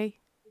ABA?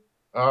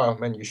 Oh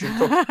man, you should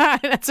talk.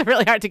 That's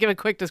really hard to give a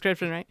quick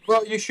description, right?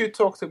 Well, you should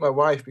talk to my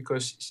wife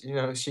because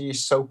she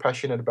is so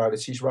passionate about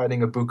it. She's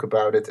writing a book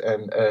about it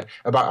and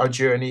about our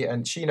journey,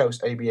 and she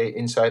knows ABA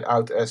inside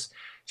out as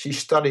she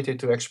studied it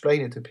to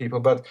explain it to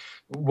people. But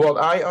what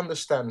I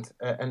understand,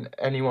 and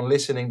anyone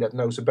listening that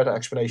knows a better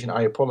explanation,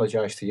 I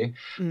apologize to you.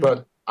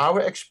 But our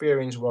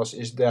experience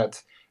is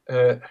that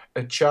a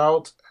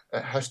child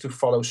has to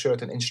follow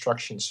certain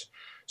instructions.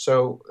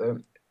 So.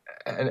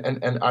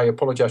 And I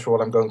apologize for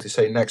what I'm going to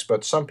say next,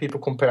 but some people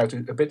compare it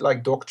to a bit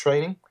like dog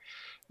training.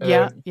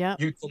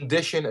 You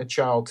condition a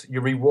child,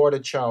 you reward a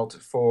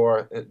child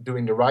for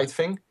doing the right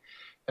thing,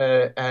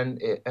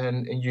 and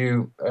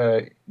you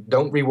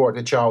don't reward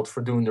the child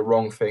for doing the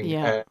wrong thing.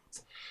 Yeah.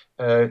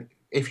 And,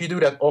 if you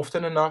do that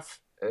often enough,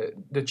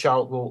 the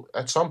child will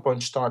at some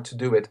point start to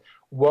do it.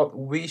 What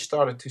we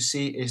started to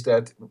see is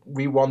that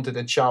we wanted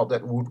a child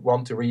that would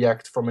want to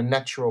react from a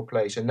natural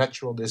place, a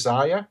natural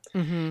desire.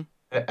 Mm-hmm.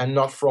 And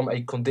not from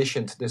a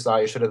conditioned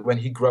desire, so that when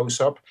he grows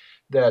up,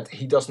 that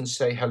he doesn't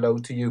say hello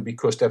to you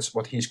because that's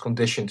what he's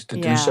conditioned to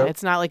do so.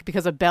 It's not like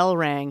because a bell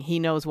rang, he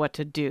knows what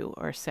to do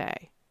or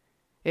say.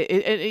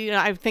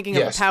 I'm thinking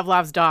of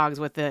Pavlov's dogs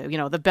with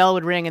the bell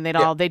would ring and they'd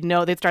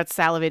start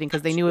salivating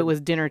because they knew it was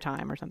dinner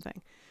time or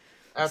something.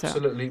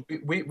 Absolutely. So.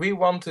 We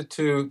wanted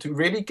to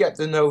really get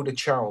to know the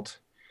child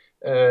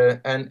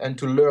and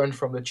to learn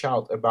from the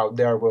child about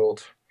their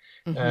world.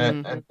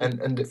 Mm-hmm.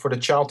 And for the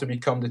child to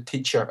become the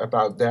teacher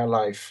about their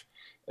life.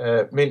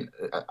 I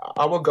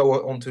will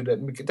go on to that.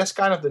 That's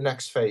kind of the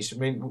next phase. I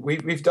mean,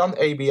 we've done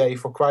ABA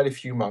for quite a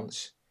few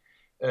months,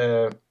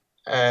 and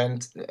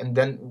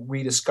then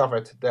we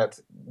discovered that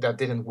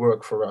didn't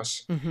work for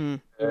us. Mm-hmm.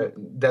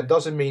 That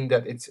doesn't mean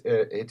that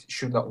it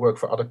should not work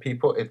for other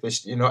people. It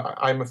was,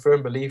 I'm a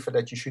firm believer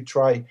that you should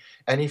try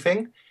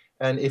anything,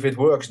 and if it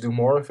works, do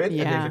more of it.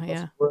 Yeah, and if it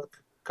doesn't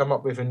work, come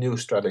up with a new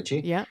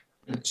strategy. Yeah.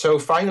 So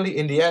finally,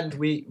 in the end,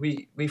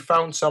 we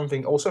found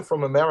something also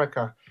from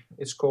America.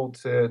 It's called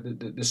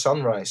the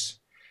Sunrise,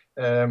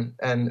 and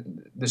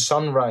the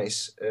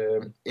Sunrise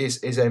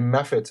is a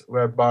method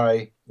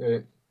whereby.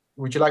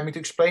 Would you like me to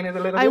explain it a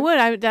little bit? I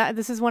would.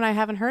 This is one I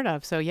haven't heard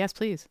of. So yes,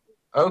 please.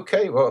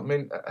 Okay. Well,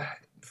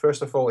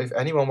 first of all, if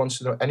anyone wants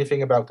to know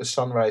anything about the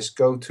Sunrise,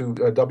 go to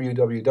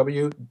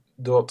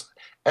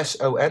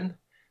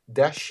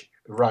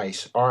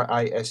www.son-rise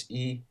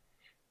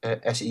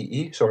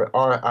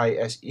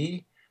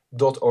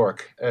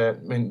RISE.org.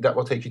 That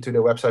will take you to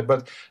their website.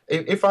 But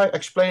if I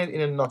explain it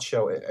in a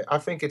nutshell, I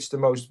think it's the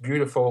most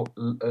beautiful,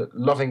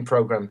 loving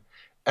program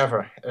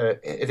ever.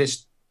 It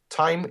is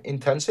time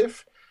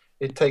intensive.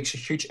 It takes a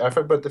huge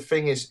effort. But the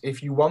thing is,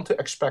 if you want to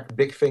expect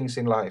big things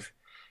in life,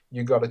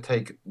 you got to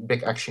take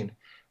big action.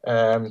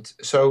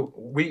 So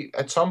we,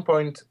 at some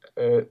point,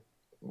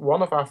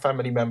 one of our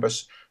family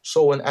members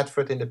saw an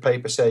advert in the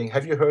paper saying,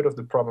 "Have you heard of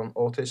the problem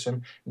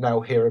autism?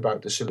 Now hear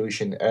about the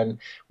solution." And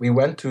we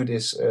went to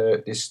this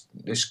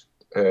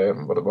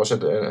what was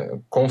it, a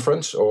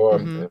conference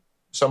or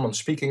someone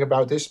speaking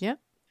about this. Yeah.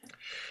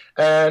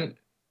 And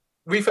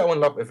we fell in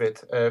love with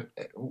it.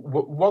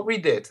 What we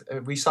did,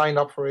 we signed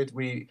up for it.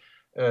 We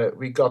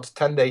got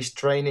 10 days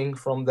training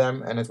from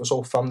them, and it was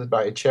all funded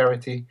by a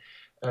charity.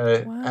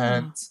 Wow.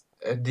 And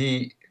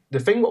the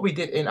thing what we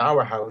did in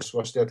our house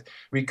was that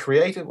we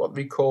created what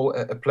we call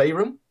a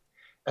playroom.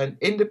 And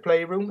in the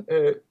playroom,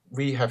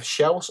 we have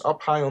shelves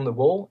up high on the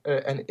wall,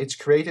 and it's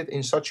created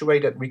in such a way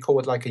that we call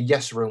it like a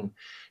yes room.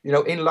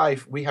 In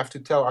life, we have to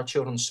tell our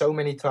children so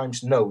many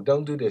times, no,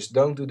 don't do this,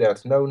 don't do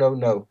that, no, no,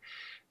 no.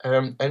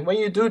 And when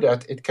you do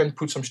that, it can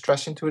put some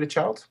stress into the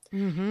child.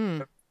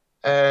 Mm-hmm.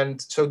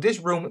 And so this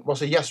room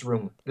was a yes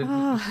room.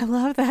 I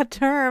love that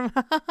term.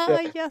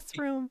 Yes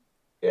room.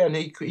 Yeah, and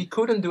he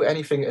couldn't do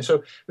anything.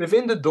 So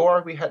within the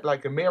door, we had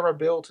like a mirror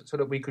built so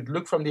that we could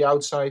look from the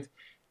outside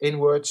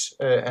inwards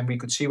and we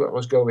could see what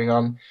was going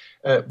on.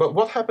 But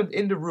what happened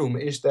in the room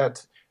is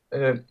that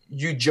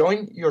you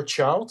join your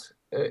child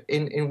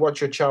in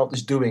what your child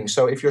is doing.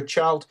 So if your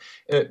child,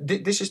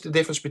 this is the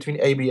difference between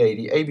ABA.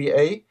 The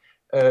ABA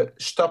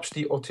stops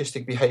the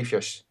autistic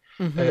behaviors.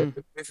 Mm-hmm.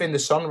 Within the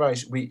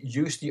Sunrise, we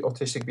use the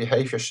autistic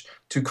behaviors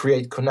to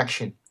create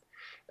connection.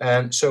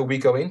 And so we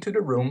go into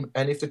the room,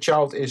 and if the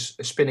child is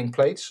spinning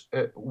plates,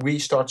 we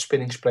start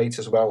spinning plates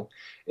as well.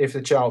 If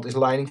the child is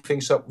lining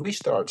things up, we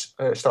start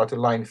to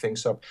line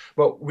things up.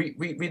 But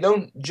we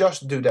don't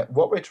just do that.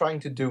 What we're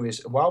trying to do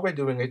is, while we're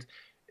doing it,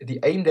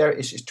 the aim there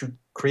is to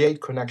create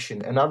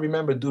connection. And I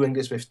remember doing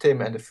this with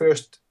Tim, and the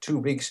first 2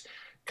 weeks,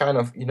 kind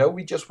of,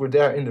 we just were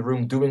there in the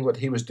room doing what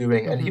he was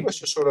doing, and he was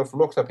just sort of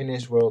locked up in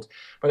his world.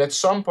 But at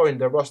some point,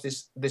 there was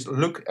this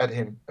look at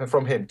him,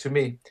 from him to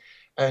me.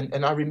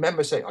 And I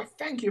remember saying, "Oh,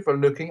 thank you for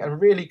looking,"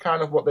 and really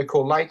kind of what they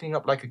call lighting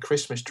up like a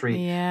Christmas tree.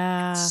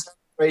 Yeah.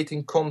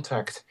 Celebrating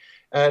contact.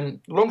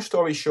 And long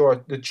story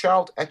short, the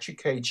child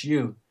educates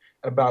you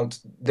about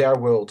their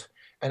world.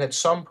 And at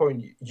some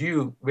point,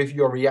 you, with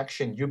your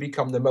reaction, you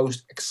become the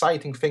most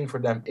exciting thing for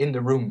them in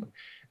the room.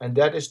 And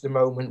that is the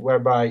moment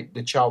whereby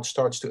the child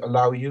starts to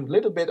allow you,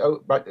 little bit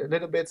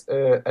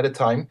at a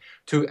time,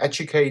 to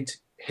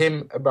educate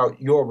him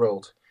about your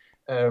world.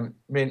 Wow.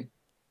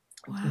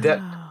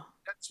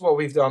 That's what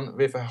we've done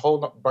with a whole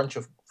bunch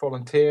of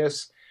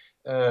volunteers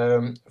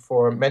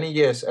for many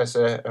years as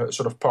a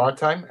sort of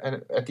part-time.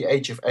 And at the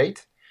age of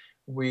 8,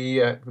 we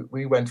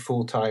went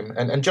full-time.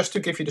 And just to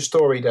give you the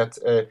story that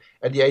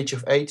at the age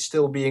of 8,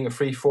 still being a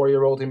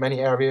 3-4-year-old in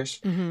many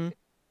areas, in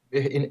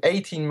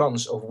 18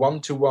 months of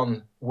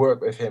one-to-one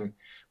work with him,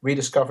 we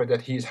discovered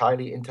that he is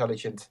highly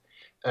intelligent.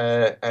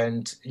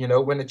 And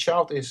when a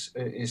child is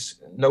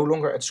no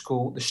longer at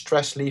school, the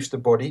stress leaves the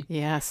body.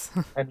 Yes.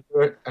 and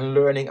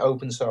learning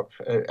opens up,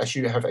 as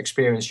you have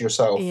experienced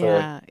yourself.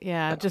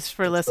 Yeah. Just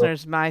for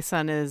listeners, my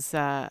son is.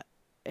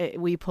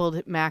 We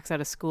pulled Max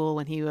out of school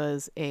when he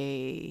was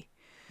a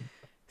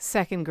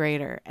second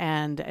grader,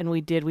 and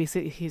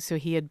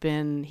he'd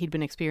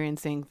been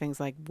experiencing things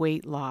like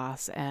weight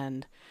loss,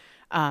 and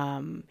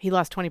he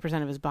lost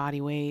 20% of his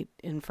body weight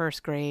in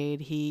first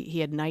grade.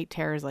 He had night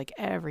terrors like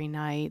every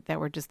night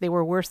that they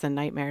were worse than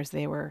nightmares.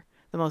 They were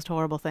the most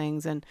horrible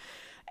things. And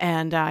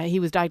he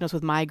was diagnosed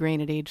with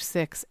migraine at age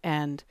 6,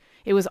 and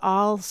it was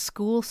all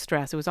school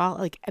stress. It was all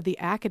like the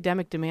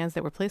academic demands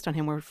that were placed on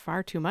him were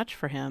far too much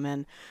for him.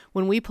 And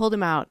when we pulled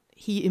him out,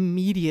 he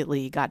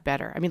immediately got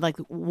better. I mean, like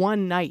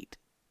one night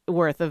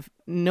worth of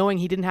knowing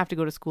he didn't have to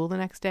go to school the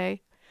next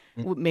day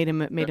made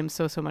him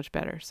so much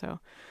better. So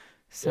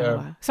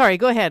sorry,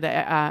 go ahead,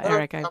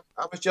 Eric. I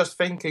was just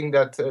thinking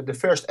that the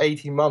first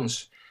 18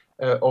 months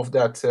of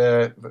that,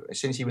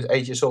 since he was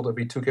 8 years old,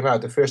 we took him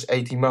out. The first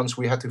 18 months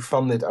we had to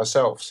fund it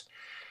ourselves.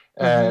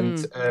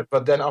 And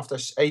but then after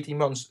 18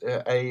 months,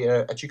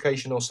 a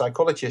educational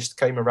psychologist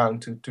came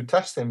around to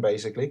test him,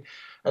 basically,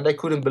 and they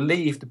couldn't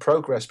believe the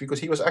progress, because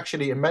he was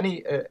actually in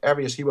many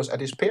areas he was at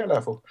his peer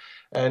level.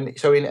 And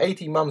so in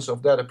 18 months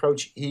of that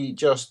approach, he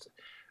just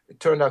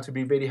turned out to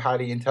be really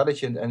highly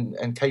intelligent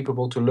and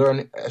capable to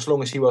learn, as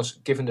long as he was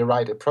given the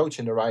right approach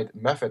and the right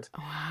method.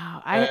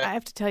 Wow. I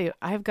have to tell you,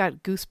 I've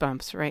got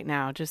goosebumps right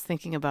now just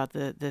thinking about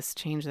this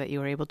change that you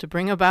were able to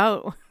bring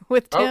about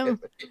with Tim.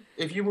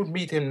 If you would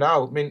meet him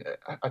now, I mean,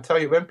 I tell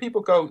you, when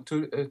people go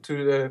to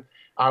the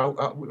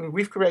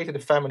we've created a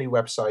family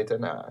website,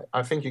 and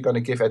I think you're going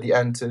to give at the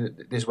end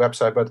this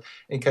website, but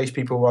in case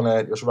people want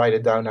to just write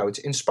it down now, it's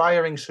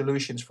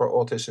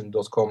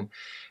inspiringsolutionsforautism.com.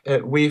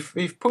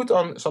 We've put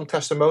on some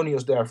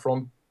testimonials there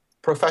from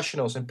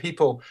professionals and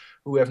people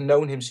who have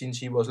known him since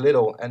he was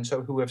little, and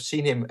so who have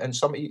seen him, and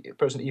some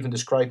person even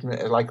described him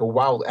as like a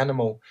wild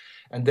animal,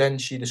 and then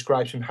she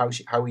describes him how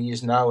he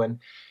is now, and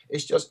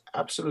it's just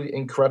absolutely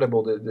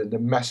incredible the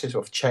message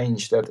of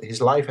change that his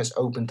life has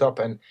opened up.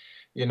 And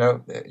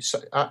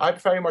I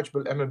very much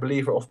am a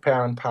believer of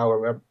parent power,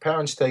 where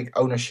parents take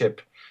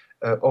ownership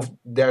of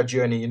their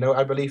journey.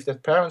 I believe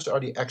that parents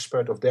are the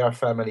expert of their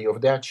family,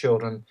 of their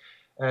children.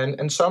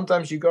 And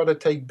sometimes you got to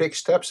take big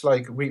steps,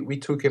 like we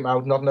took him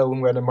out not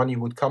knowing where the money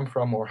would come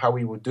from or how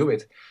we would do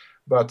it.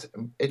 But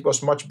it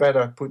was much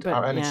better put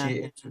our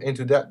energy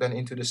into that than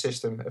into the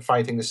system,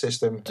 fighting the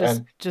system.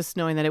 Just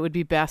knowing that it would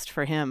be best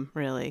for him,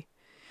 really.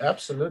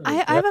 Absolutely.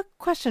 I have a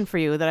question for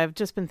you that I've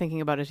just been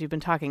thinking about as you've been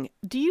talking.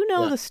 Do you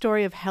know the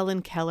story of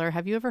Helen Keller?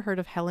 Have you ever heard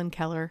of Helen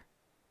Keller?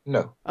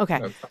 No. Okay.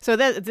 No. So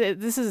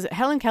this is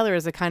Helen Keller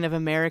is a kind of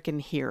American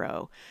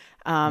hero.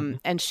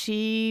 And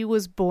she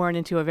was born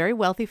into a very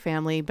wealthy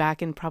family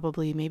back in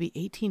probably maybe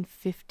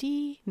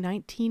 1850,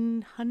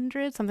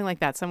 1900, something like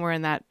that, somewhere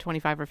in that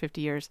 25 or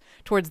 50 years,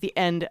 towards the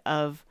end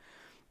of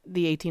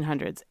the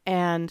 1800s.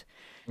 And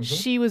when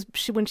she was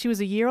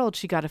a year old,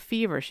 she got a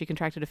fever. She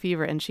contracted a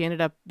fever, and she ended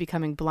up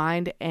becoming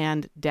blind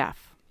and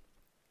deaf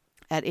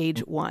at age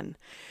 1.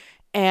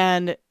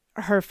 And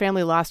her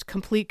family lost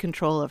complete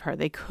control of her.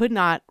 They could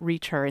not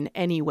reach her in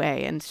any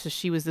way. And so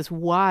she was this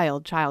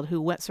wild child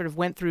who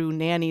went through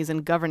nannies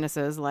and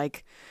governesses.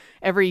 Like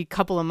every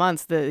couple of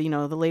months, the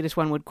latest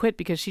one would quit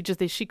because she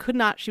could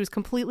not, she was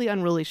completely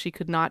unruly. She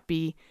could not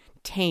be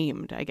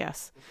tamed, I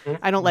guess.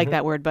 I don't like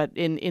that word, but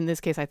in this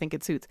case, I think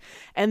it suits.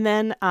 And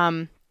then,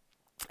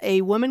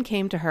 a woman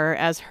came to her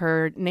as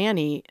her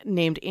nanny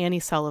named Annie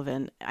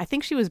Sullivan. I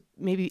think she was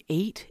maybe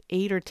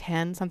 8 or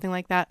 10, something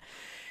like that.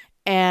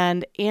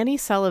 And Annie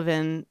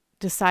Sullivan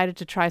decided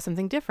to try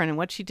something different. And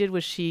what she did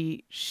was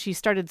she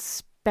started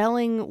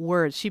spelling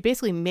words. She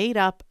basically made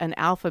up an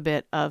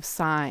alphabet of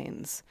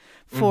signs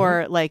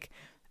for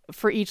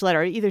each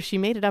letter. Either she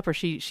made it up or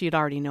she had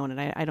already known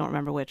it. I don't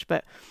remember which.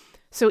 But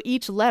so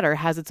each letter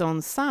has its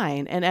own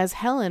sign. And as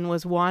Helen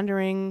was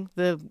wandering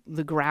the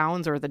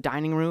grounds or the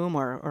dining room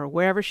or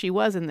wherever she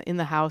was in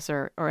the house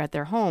or at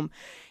their home,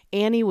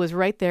 Annie was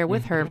right there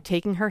with her,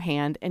 taking her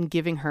hand and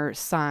giving her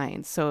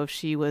signs. So if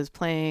she was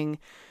playing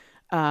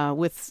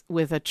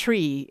with a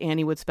tree,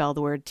 Annie would spell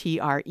the word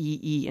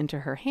TREE into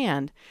her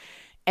hand.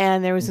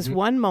 And there was this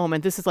one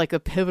moment, this is like a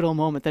pivotal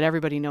moment that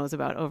everybody knows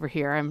about over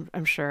here.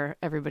 I'm sure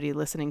everybody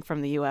listening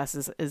from the US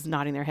is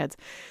nodding their heads.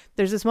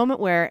 There's this moment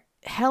where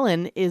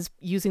Helen is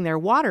using their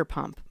water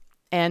pump,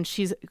 and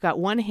she's got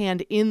one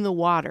hand in the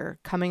water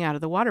coming out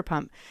of the water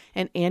pump,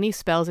 and Annie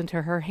spells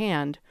into her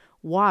hand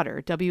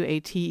water,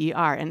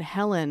 W-A-T-E-R, and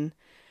Helen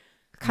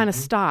kind of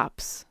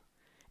stops.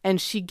 And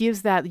she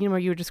gives that, where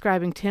you were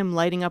describing Tim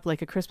lighting up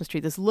like a Christmas tree,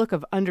 this look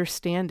of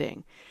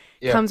understanding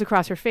comes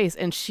across her face.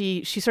 And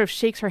she sort of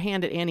shakes her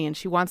hand at Annie, and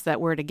she wants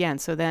that word again.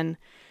 So then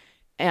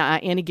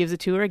Annie gives it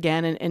to her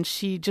again, and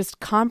she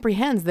just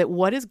comprehends that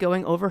what is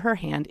going over her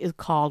hand is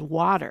called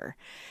water.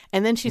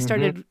 And then she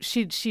started,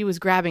 she was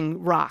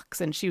grabbing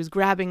rocks, and she was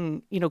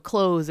grabbing,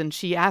 clothes, and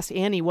she asked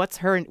Annie,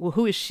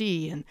 who is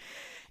she?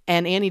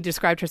 And Annie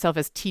described herself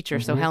as teacher.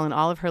 So Helen,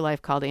 all of her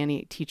life, called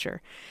Annie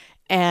teacher.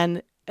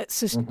 And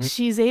so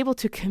she's able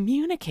to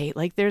communicate.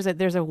 Like there's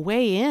a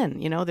way in,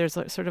 there's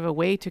sort of a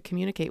way to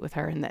communicate with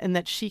her, and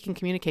that she can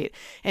communicate.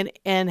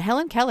 And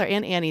Helen Keller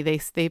and Annie,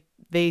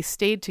 they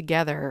stayed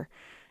together,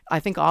 I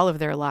think, all of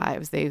their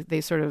lives.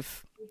 They sort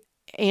of,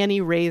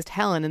 Annie raised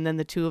Helen, and then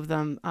the two of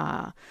them,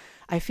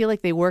 I feel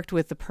like they worked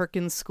with the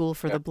Perkins School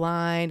for the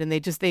Blind, and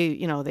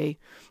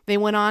they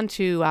went on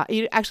to,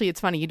 actually,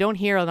 it's funny, you don't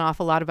hear an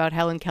awful lot about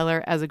Helen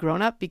Keller as a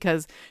grown-up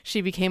because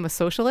she became a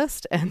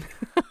socialist, and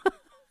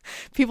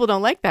people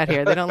don't like that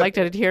here. They don't like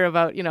to hear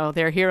about,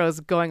 their heroes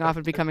going off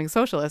and becoming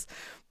socialists.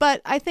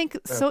 But I think,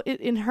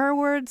 in her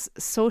words,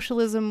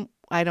 socialism,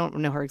 I don't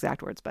know her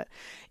exact words, but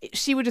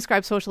she would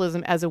describe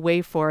socialism as a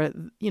way for,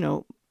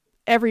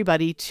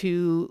 everybody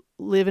to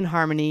live in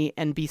harmony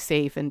and be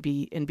safe and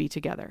be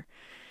together.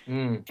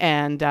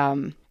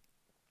 And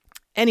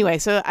anyway,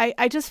 so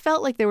I just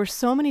felt like there were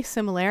so many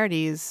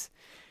similarities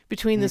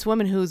between this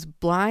woman who's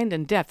blind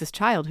and deaf, this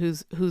child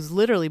who's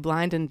literally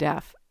blind and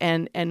deaf,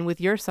 and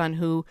with your son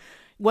who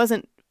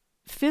wasn't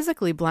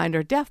physically blind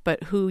or deaf,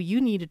 but who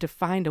you needed to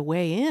find a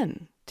way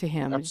in to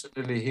him.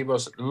 Absolutely. He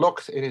was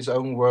locked in his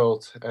own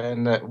world,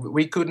 and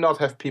we could not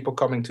have people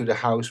coming to the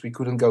house. We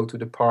couldn't go to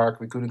the park.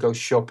 We couldn't go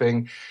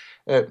shopping.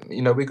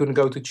 We couldn't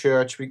go to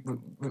church.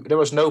 There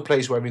was no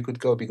place where we could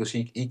go because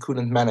he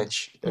couldn't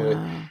manage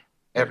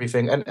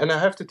everything. And I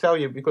have to tell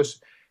you,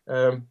 because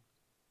I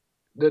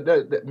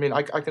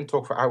can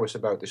talk for hours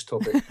about this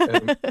topic.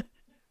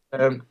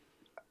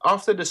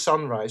 After the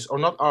sunrise, or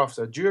not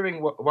after,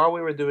 while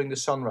we were doing the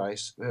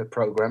sunrise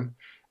program,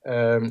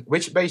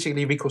 which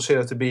basically we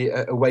consider to be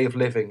a way of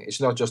living. It's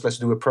not just let's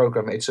do a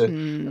program. It's a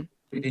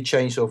really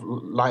change of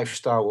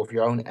lifestyle, of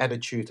your own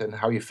attitude and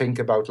how you think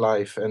about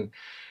life, and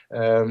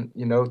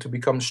to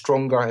become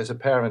stronger as a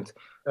parent.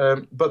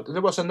 But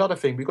there was another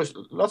thing, because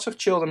lots of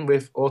children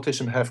with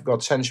autism have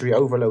got sensory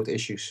overload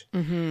issues.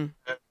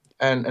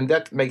 And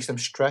that makes them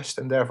stressed,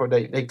 and therefore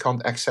they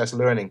can't access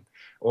learning,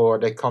 or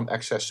they can't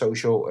access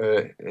social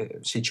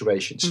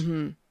situations.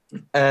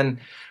 And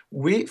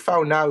we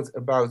found out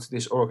about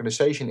this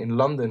organization in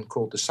London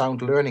called the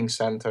Sound Learning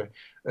Center,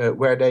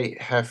 where they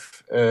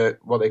have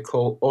what they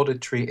call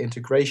auditory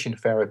integration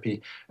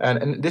therapy.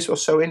 And this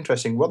was so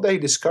interesting. What they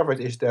discovered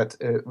is that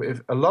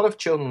with a lot of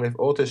children with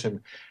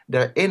autism,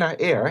 their inner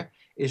ear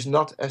is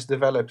not as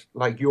developed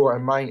like your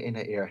and mine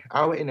inner ear.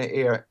 Our inner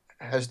ear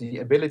has the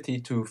ability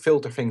to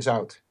filter things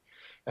out.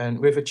 And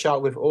with a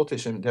child with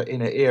autism, their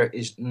inner ear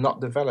is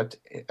not developed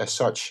as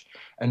such.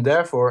 And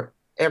therefore,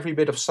 every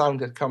bit of sound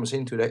that comes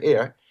into their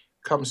ear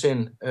comes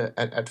in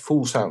at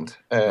full sound.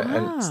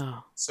 And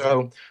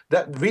so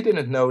that we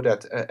didn't know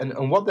that.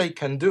 And what they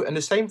can do, and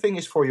the same thing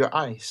is for your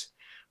eyes.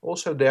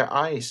 Also, their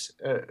eyes,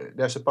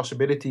 there's a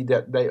possibility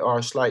that they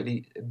are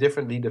slightly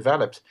differently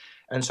developed.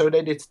 And so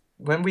they did,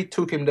 when we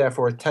took him there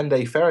for a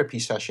 10-day therapy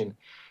session,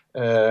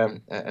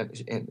 and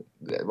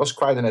it was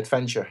quite an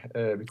adventure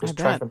because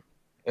Trevor,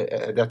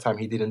 at that time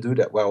he didn't do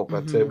that well.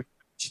 But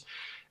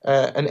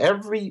and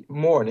every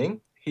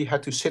morning he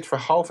had to sit for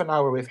half an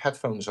hour with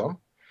headphones on,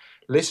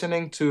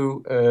 listening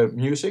to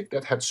music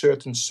that had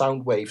certain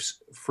sound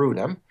waves through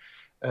them,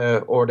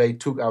 or they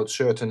took out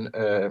certain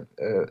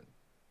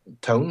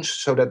tones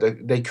so that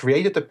they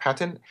created a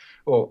pattern.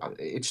 Well,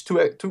 it's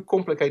too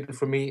complicated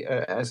for me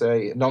as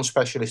a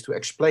non-specialist to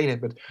explain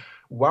it, but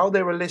while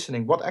they were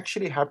listening, what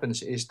actually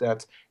happens is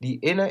that the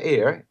inner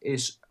ear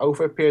is,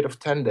 over a period of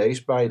 10 days,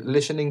 by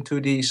listening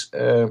to these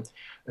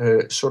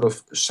sort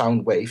of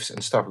sound waves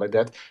and stuff like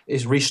that,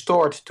 is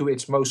restored to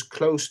its most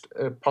closed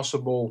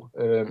possible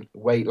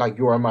way, like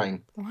your and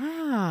mine.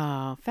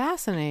 Wow,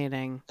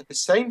 fascinating. The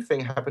same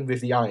thing happened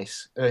with the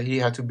eyes. He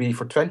had to be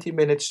for 20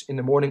 minutes in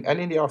the morning and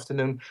in the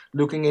afternoon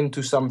looking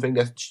into something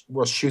that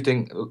was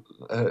shooting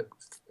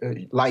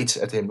lights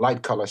at him,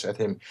 light colors at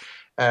him.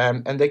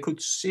 And they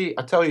could see,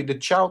 I tell you, the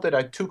child that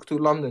I took to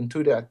London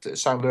to that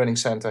Sound Learning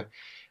Center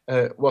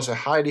was a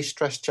highly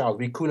stressed child.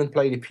 We couldn't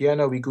play the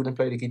piano, we couldn't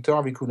play the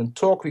guitar, we couldn't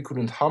talk, we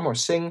couldn't hum or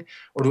sing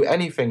or do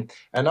anything.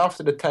 And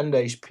after the 10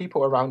 days,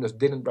 people around us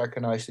didn't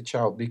recognize the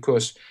child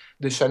because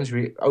the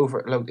sensory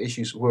overload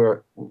issues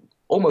were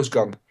almost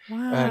gone.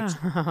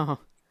 Wow.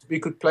 we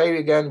could play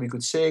again, we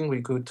could sing,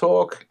 we could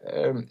talk,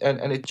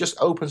 and it just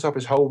opens up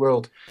his whole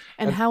world.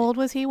 And how old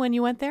was he when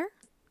you went there?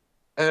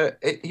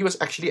 He was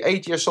actually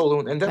 8 years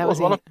old, and that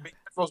was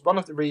one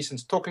of the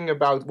reasons, talking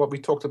about what we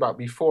talked about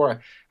before,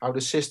 how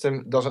the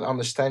system doesn't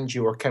understand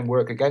you or can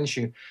work against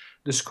you.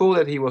 The school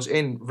that he was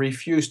in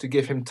refused to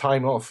give him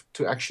time off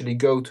to actually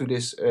go to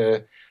this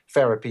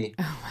therapy.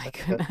 Oh my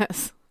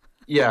goodness.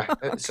 Yeah.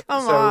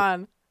 Come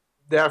on.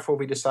 Therefore,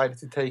 we decided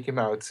to take him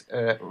out.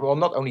 Well,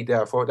 not only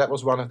therefore, that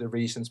was one of the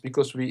reasons,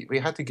 because we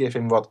had to give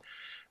him we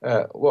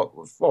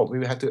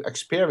had to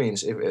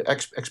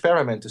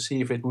experiment to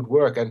see if it would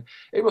work. And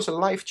it was a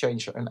life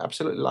changer, an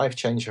absolute life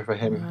changer for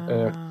him.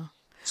 Wow.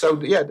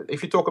 So yeah,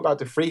 if you talk about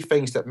the 3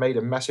 things that made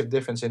a massive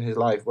difference in his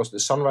life, was the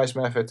Sunrise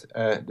Method,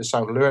 the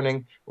sound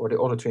learning, or the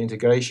auditory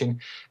integration,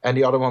 and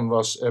the other one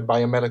was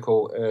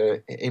biomedical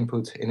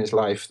input in his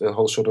life, the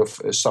whole sort of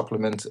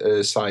supplement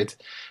side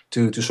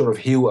to sort of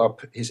heal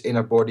up his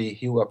inner body,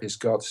 heal up his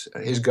gut.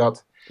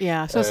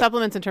 Yeah, so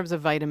supplements in terms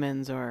of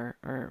vitamins or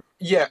oils,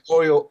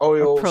 or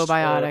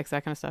probiotics,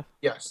 that kind of stuff.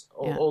 Yes,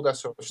 all that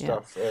sort of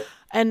stuff.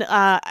 And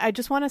I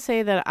just want to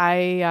say that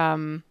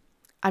I'm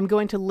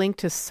going to link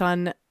to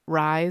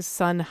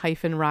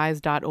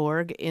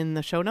sun-rise.org in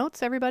the show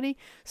notes, everybody.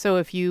 So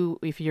if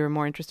you're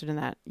more interested in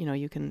that,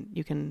 you can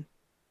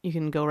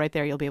go right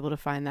there. You'll be able to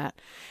find that.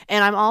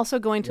 And I'm also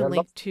going to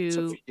link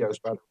to videos,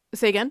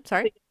 say again.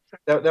 Sorry.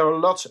 There are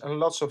lots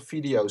and lots of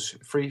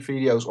videos, free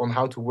videos on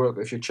how to work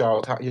with your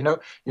child. You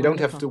don't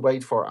have to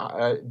wait for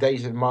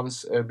days and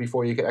months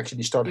before you can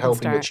actually start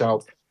helping your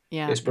child.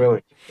 Yeah. It's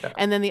brilliant. Yeah.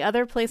 And then the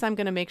other place I'm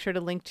going to make sure to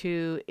link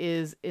to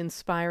is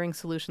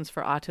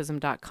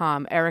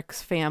inspiringsolutionsforautism.com,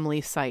 Eric's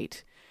family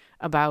site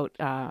about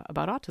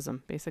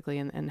autism, basically,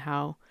 and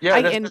how.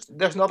 Yeah,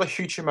 there's not a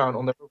huge amount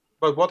on there,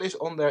 but what is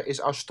on there is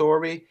our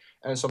story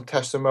and some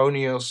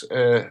testimonials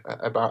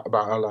about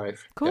our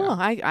life. Cool.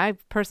 Yeah. I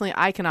personally,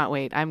 I cannot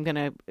wait. I'm going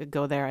to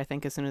go there, I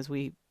think, as soon as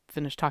we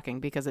finish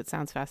talking, because it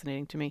sounds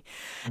fascinating to me.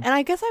 Mm-hmm. And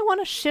I guess I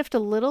want to shift a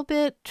little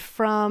bit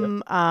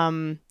from,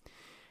 from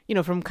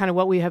kind of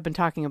what we have been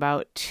talking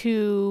about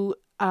to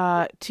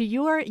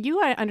you,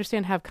 I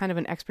understand, have kind of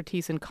an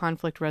expertise in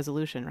conflict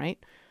resolution, right?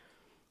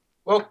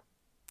 Well,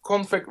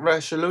 conflict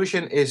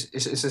resolution is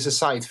a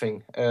side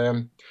thing.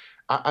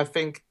 I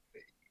think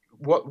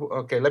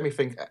let me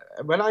think.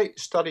 When I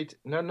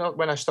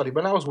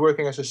was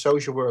working as a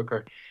social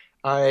worker,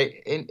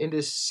 in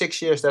the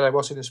 6 years that I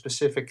was in a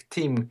specific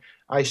team,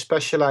 I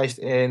specialized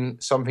in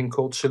something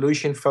called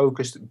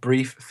solution-focused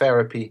brief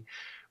therapy,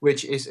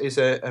 which is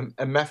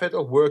a method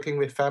of working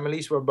with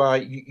families whereby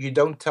you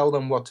don't tell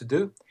them what to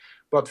do,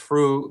 but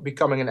through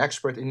becoming an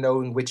expert in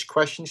knowing which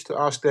questions to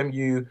ask them,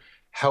 you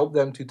help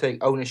them to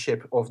take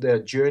ownership of their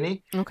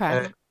journey.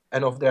 Okay.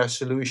 And of their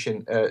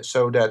solution,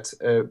 so that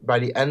by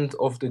the end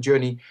of the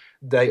journey,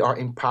 they are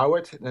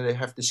empowered and they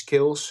have the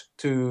skills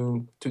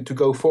to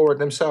go forward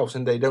themselves,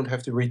 and they don't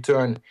have to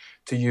return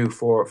to you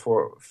for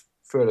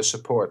further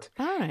support.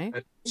 All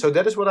right. So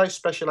that is what I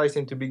specialized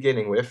in to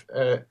beginning with,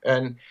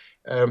 and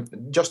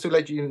just to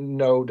let you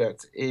know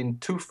that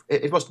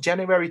it was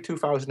January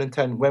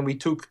 2010 when we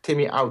took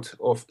Timmy out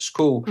of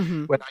school,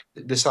 mm-hmm. when I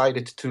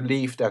decided to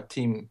leave that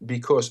team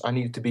because I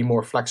needed to be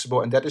more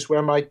flexible, and that is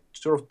where my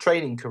sort of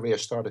training career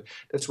started.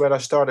 That's where I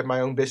started my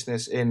own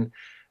business in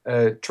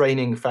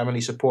training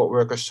family support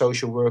workers,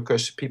 social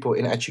workers, people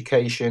in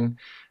education,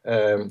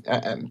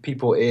 and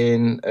people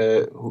in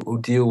who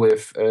deal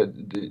with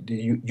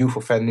the youth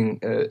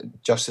offending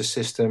justice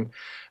system.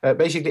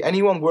 Basically,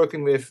 anyone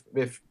working with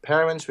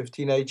parents, with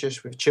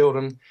teenagers, with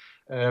children.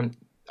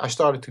 I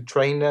started to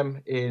train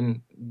them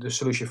in the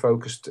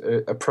solution-focused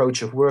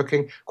approach of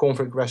working,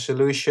 conflict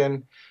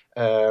resolution.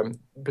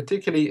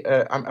 Particularly,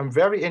 I'm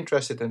very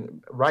interested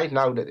in, right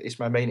now, that is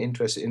my main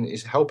interest in,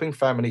 is helping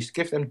families,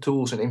 give them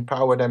tools and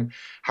empower them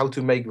how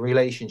to make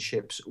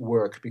relationships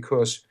work.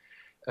 Because,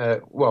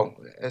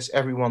 as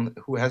everyone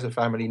who has a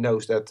family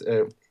knows, that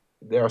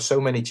there are so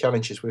many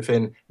challenges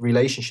within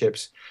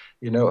relationships.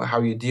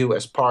 How you deal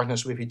as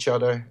partners with each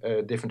other,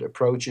 different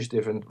approaches,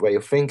 different way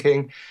of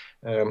thinking,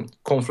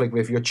 conflict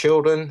with your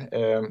children.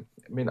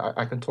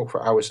 I can talk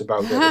for hours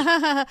about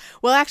that.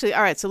 Well, actually,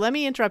 all right. So let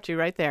me interrupt you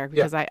right there,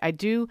 because I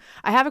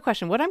have a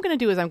question. What I'm going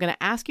to do is I'm going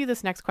to ask you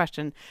this next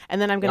question,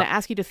 and then I'm going to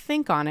ask you to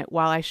think on it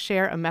while I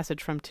share a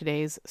message from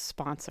today's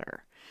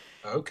sponsor.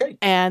 Okay.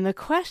 And the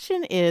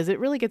question is, it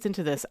really gets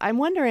into this. I'm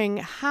wondering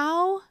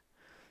how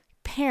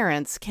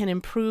parents can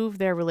improve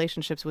their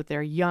relationships with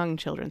their young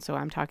children. So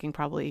I'm talking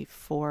probably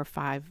 4,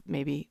 5,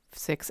 maybe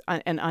 6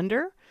 and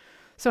under.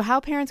 So how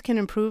parents can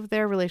improve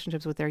their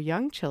relationships with their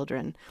young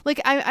children. Like,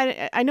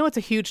 I know it's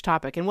a huge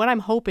topic, and what I'm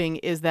hoping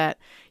is that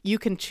you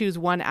can choose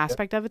one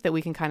aspect of it that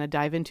we can kind of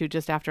dive into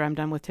just after I'm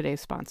done with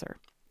today's sponsor.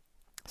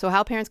 So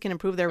how parents can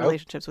improve their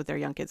relationships with their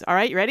young kids. All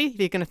right, you ready?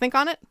 You're going to think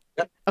on it?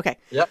 Yep. Okay.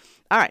 Yep.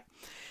 All right.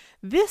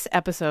 This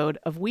episode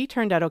of We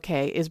Turned Out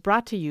Okay is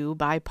brought to you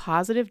by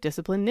Positive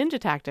Discipline Ninja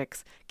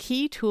Tactics,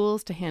 key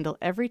tools to handle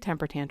every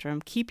temper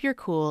tantrum, keep your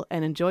cool,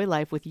 and enjoy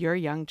life with your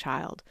young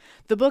child.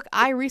 The book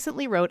I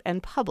recently wrote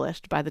and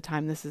published. By the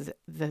time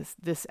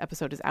this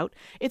episode is out,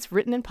 it's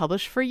written and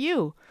published for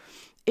you.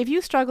 If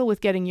you struggle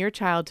with getting your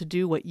child to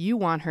do what you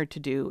want her to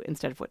do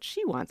instead of what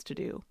she wants to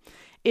do,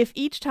 if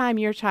each time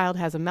your child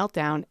has a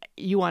meltdown,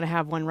 you want to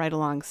have one right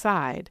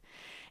alongside,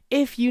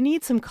 if you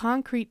need some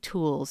concrete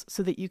tools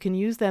so that you can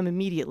use them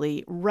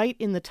immediately, right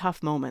in the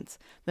tough moments,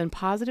 then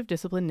Positive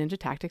Discipline Ninja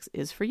Tactics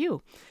is for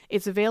you.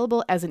 It's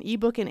available as an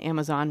ebook in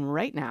Amazon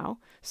right now.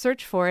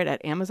 Search for it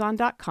at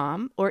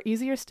Amazon.com, or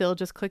easier still,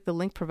 just click the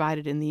link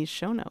provided in these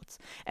show notes,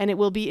 and it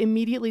will be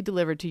immediately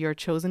delivered to your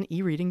chosen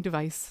e-reading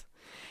device.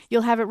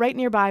 You'll have it right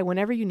nearby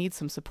whenever you need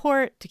some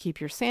support to keep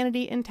your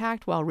sanity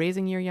intact while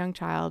raising your young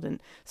child,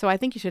 and so I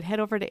think you should head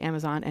over to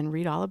Amazon and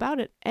read all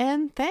about it.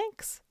 And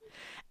thanks!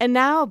 And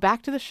now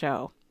back to the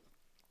show.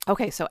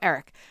 Okay, so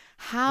Eric,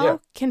 how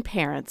can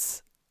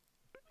parents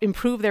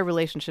improve their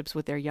relationships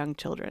with their young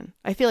children?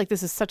 I feel like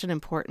this is such an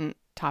important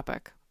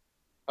topic.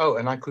 Oh,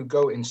 and I could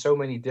go in so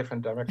many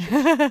different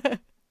directions.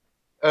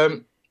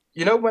 When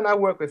I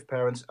work with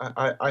parents,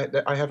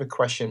 I have a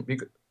question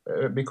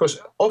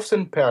because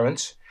often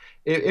parents,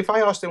 if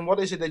I ask them, what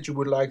is it that you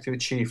would like to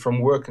achieve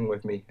from working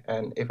with me?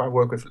 And if I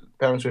work with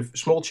parents with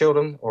small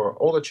children or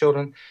older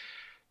children,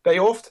 they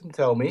often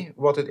tell me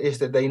what it is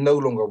that they no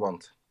longer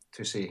want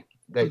to see.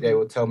 They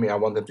will tell me, I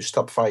want them to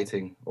stop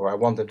fighting, or I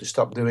want them to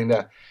stop doing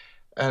that.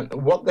 And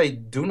what they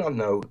do not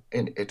know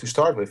to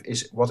start with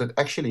is what it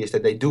actually is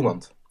that they do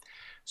want.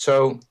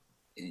 So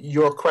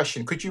your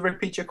question, could you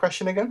repeat your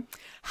question again?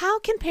 How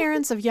can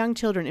parents of young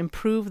children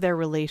improve their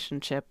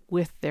relationship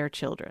with their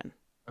children?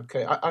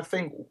 Okay, I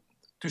think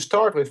to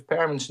start with,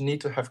 parents need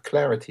to have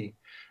clarity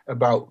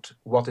about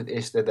what it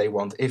is that they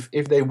want, if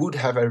they would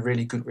have a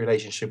really good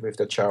relationship with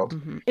their child.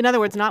 Mm-hmm. In other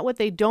words, not what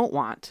they don't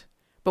want,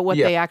 but what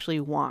they actually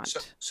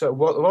want. So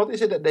what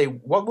is it that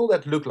what will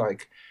that look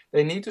like?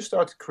 They need to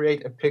start to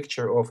create a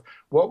picture of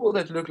what will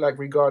that look like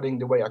regarding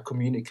the way I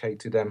communicate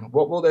to them?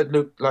 What will that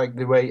look like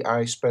the way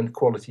I spend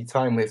quality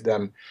time with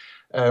them?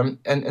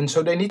 And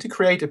so they need to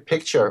create a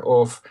picture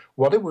of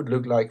what it would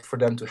look like for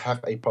them to have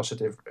a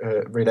positive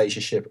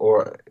relationship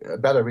or a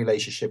better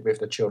relationship with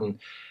their children.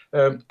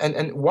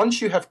 And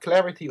once you have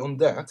clarity on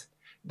that,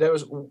 there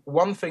is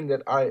one thing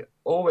that I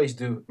always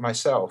do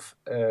myself,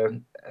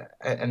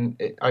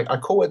 and I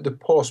call it the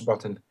pause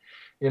button.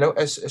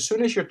 As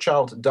soon as your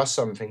child does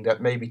something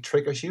that maybe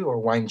triggers you or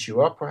winds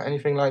you up or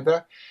anything like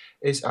that,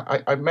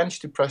 I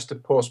managed to press the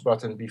pause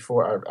button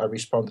before I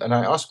respond, and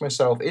I ask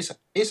myself,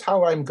 is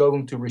how I'm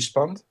going to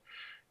respond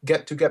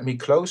get me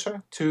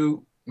closer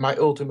to my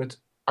ultimate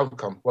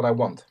outcome, what I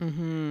want?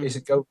 Mm-hmm. Is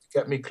it going to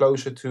get me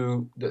closer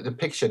to the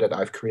picture that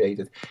I've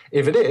created?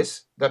 If it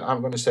is, then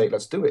I'm going to say,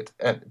 let's do it.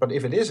 But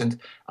if it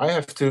isn't, I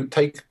have to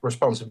take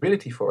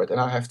responsibility for it, and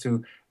I have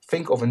to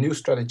think of a new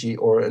strategy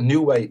or a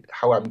new way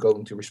how I'm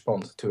going to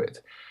respond to it.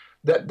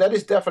 That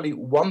is definitely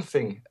one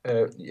thing.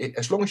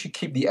 As long as you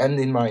keep the end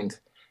in mind,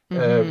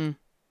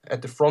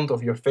 at the front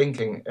of your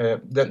thinking,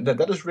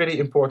 that is really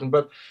important.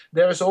 But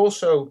there is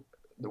also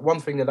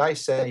one thing that I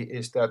say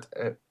is that,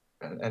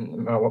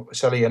 and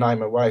Sally and I,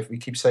 my wife, we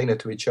keep saying it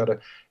to each other,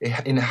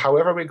 in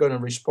however we're going to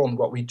respond,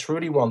 what we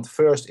truly want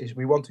first is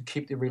we want to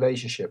keep the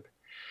relationship.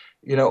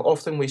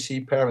 Often we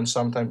see parents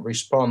sometimes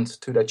respond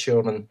to their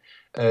children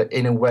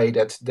in a way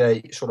that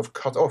they sort of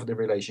cut off the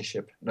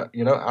relationship.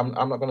 I'm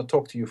not going to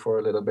talk to you for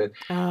a little bit.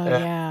 Oh,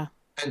 yeah.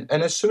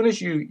 And as soon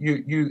as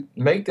you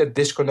make that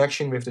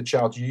disconnection with the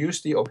child, you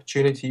use the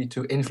opportunity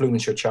to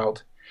influence your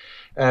child.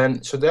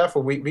 And so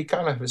therefore we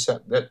kind of have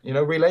said that,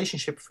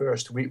 relationship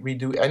first. We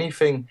do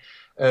anything,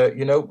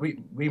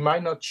 we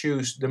might not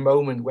choose the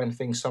moment when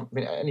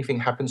anything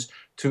happens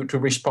to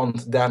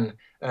respond then,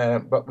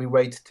 but we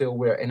wait till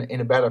we're in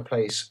a better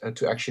place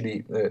to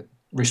actually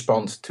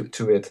respond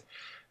to it.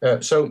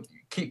 So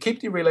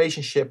keep the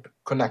relationship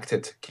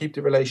connected, keep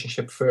the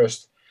relationship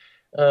first.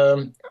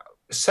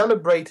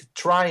 Celebrate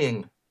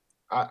trying.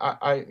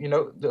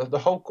 The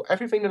whole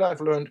everything that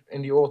I've learned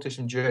in the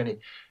autism journey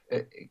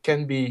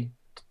can be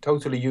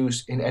totally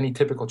used in any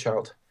typical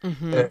child.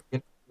 Mm-hmm.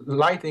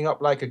 Lighting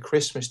up like a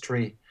Christmas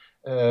tree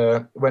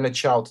when a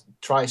child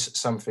tries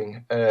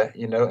something,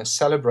 and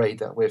celebrate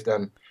that with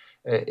them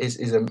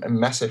is a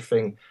massive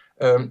thing.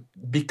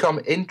 Become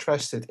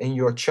interested in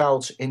your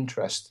child's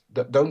interest.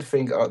 Don't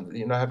think,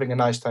 having a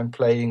nice time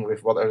playing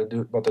with what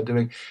they're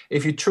doing.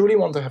 If you truly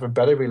want to have a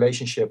better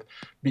relationship,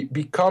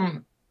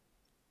 become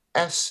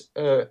as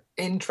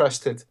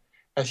interested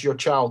as your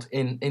child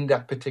in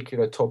that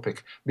particular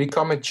topic.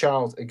 Become a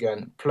child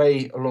again.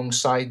 Play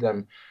alongside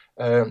them.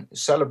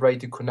 Celebrate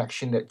the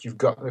connection that you've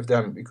got with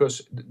them,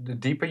 because the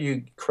deeper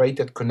you create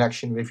that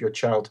connection with your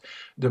child,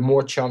 the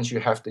more chance you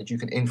have that you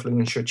can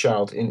influence your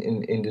child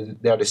in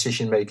their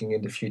decision making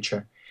in the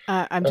future.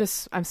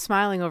 I'm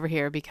smiling over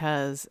here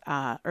because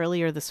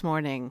earlier this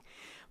morning,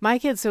 my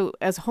kids, so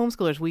as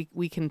homeschoolers,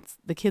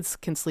 the kids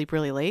can sleep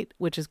really late,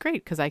 which is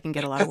great because I can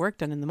get a lot of work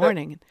done in the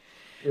morning.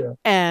 Yeah.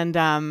 And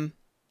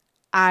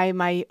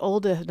my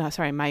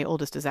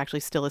oldest is actually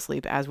still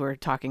asleep as we're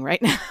talking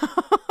right now.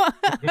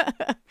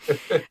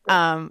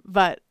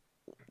 But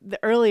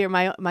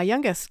my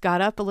youngest got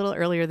up a little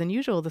earlier than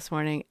usual this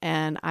morning,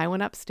 and I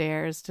went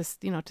upstairs to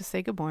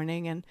say good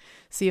morning and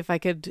see if I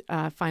could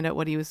find out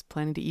what he was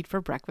planning to eat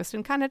for breakfast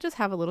and kind of just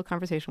have a little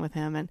conversation with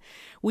him. And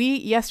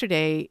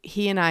yesterday,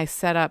 he and I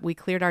we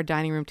cleared our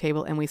dining room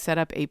table and we set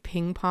up a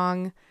ping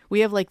pong. We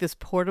have like this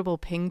portable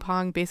ping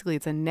pong. Basically,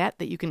 it's a net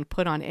that you can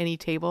put on any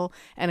table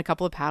and a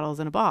couple of paddles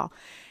and a ball.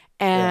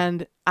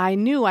 And I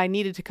knew I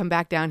needed to come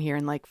back down here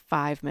in like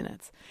 5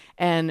 minutes.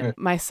 And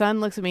my son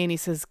looks at me and he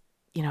says,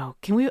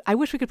 I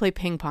wish we could play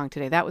ping pong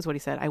today. That was what he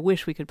said. I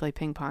wish we could play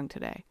ping pong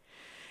today.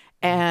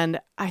 And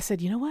I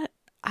said, you know what?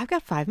 I've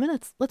got 5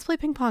 minutes. Let's play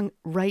ping pong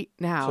right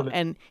now. Absolutely.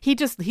 And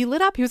he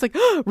lit up. He was like,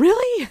 oh,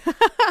 really?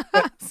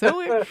 So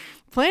we're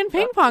playing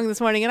ping pong this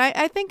morning. And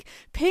I think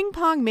ping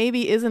pong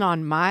maybe isn't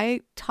on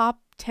my top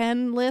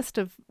 10 list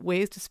of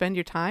ways to spend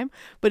your time,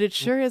 but it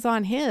sure is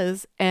on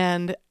his.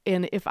 And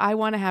if I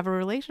want to have a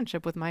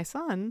relationship with my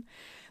son,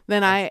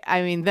 then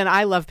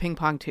I love ping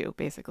pong too,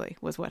 basically,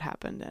 was what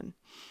happened. And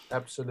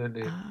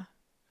absolutely.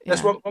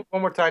 There's one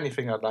more tiny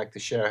thing I'd like to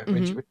share,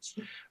 which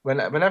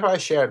whenever I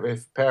share it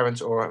with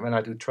parents or when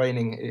I do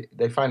training,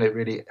 they find it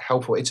really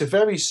helpful. It's a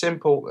very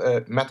simple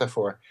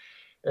metaphor.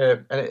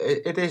 And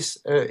it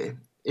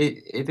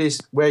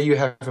is where you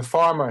have a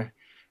farmer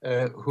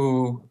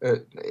who,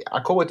 I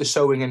call it the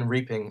sowing and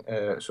reaping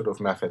sort of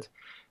method,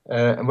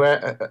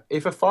 where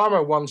if a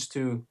farmer wants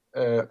to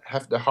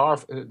have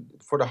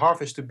for the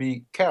harvest to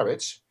be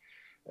carrots,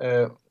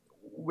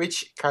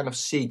 which kind of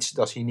seeds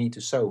does he need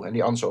to sow? And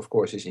the answer, of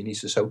course, is he needs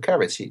to sow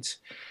carrot seeds.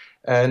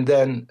 And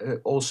then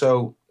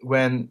also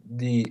when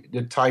the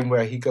time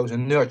where he goes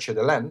and nurture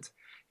the land,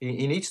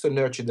 he needs to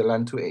nurture the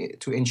land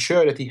to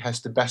ensure that he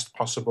has the best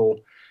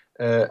possible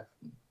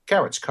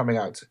carrots coming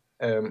out.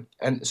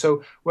 And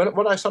so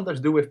what I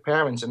sometimes do with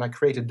parents, and I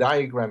create a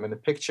diagram and a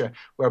picture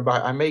whereby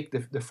I make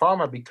the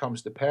farmer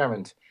becomes the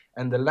parent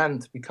and the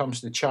land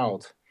becomes the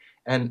child,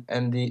 and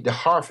the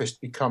harvest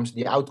becomes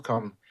the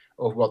outcome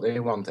of what they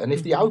want. And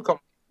if the outcome,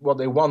 what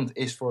they want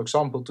is, for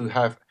example, to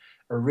have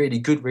a really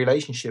good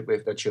relationship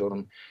with their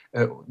children,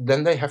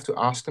 then they have to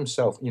ask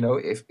themselves,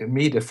 if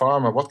me, the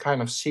farmer, what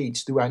kind of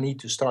seeds do I need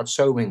to start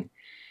sowing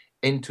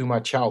into my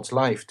child's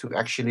life to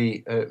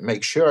actually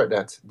make sure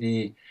that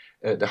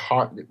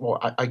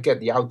I get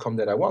the outcome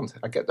that I want.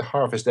 I get the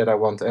harvest that I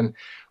want. And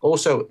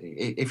also,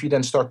 if you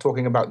then start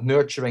talking about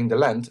nurturing the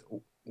land,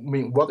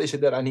 what is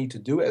it that I need to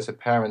do as a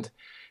parent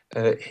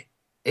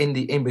in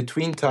the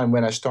in-between time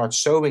when I start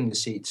sowing the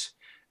seeds?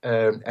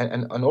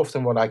 And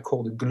often what I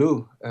call the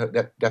glue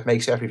that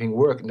makes everything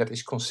work, and that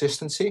is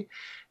consistency,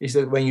 is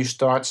that when you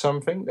start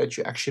something, that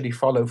you actually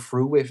follow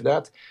through with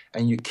that,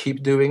 and you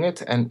keep doing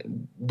it,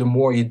 and the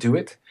more you do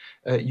it,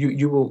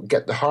 you will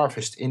get the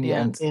harvest in the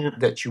end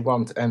that you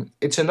want. And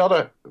it's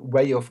another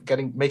way of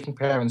making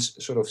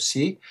parents sort of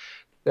see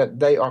that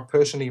they are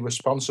personally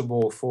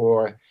responsible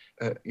for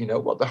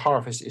what the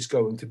harvest is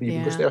going to be,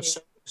 because they're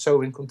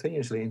sowing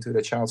continuously into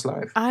their child's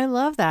life. I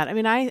love that. I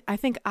mean, I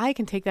think I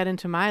can take that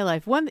into my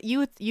life.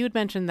 You had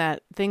mentioned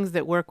that things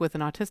that work with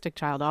an autistic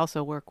child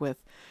also work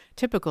with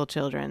typical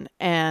children.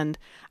 And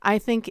I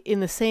think in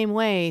the same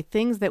way,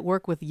 things that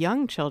work with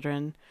young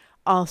children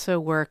also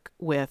work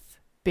with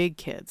big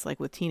kids, like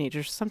with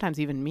teenagers, sometimes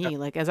even me.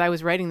 Like as I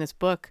was writing this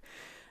book,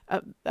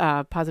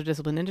 Positive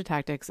Discipline Ninja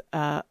Tactics,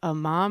 a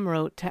mom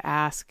wrote to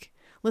ask,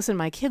 listen,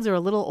 my kids are a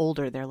little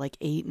older. They're like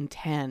 8 and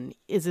 10.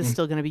 Is this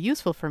still going to be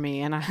useful for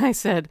me? And I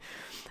said,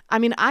 I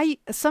mean,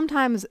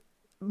 sometimes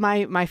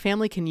my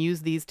family can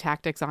use these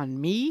tactics on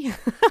me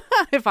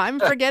if I'm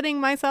forgetting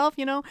myself,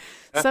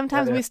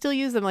 Sometimes we still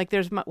use them. Like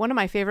one of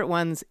my favorite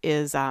ones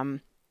is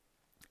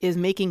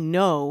making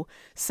no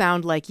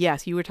sound like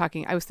yes.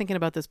 I was thinking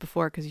about this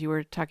before because you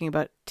were talking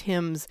about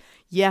Tim's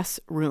yes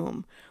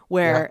room,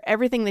 where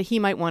everything that he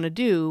might want to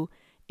do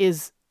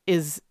is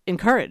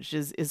encouraged,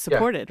 is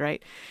supported,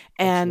 right?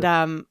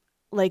 And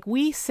like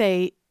we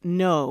say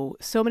no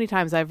so many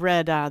times. I've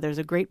read, there's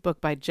a great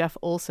book by Jeff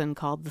Olson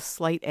called The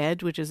Slight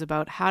Edge, which is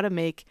about how to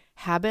make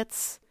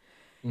habits,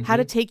 how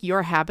to take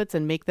your habits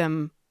and make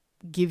them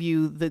give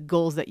you the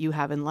goals that you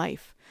have in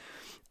life.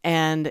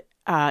 And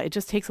it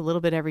just takes a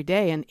little bit every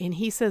day. And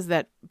he says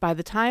that by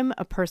the time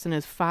a person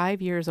is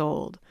 5 years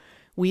old,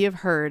 we have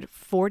heard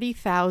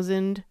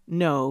 40,000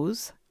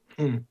 no's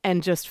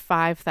and just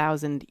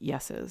 5,000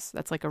 yeses.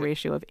 That's like a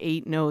ratio of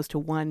 8 no's to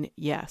 1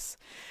 yes.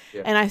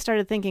 Yeah. And I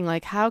started thinking,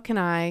 like, how can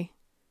I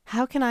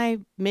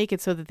make it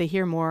so that they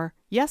hear more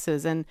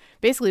yeses? And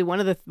basically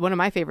one of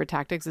my favorite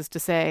tactics is to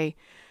say,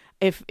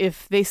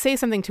 if they say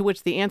something to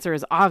which the answer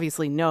is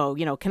obviously no,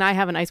 can I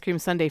have an ice cream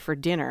sundae for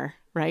dinner,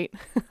 right?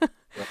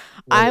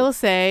 I will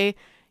say,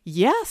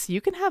 yes, you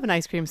can have an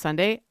ice cream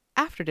sundae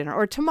after dinner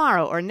or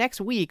tomorrow or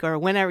next week or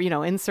whenever,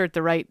 insert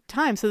the right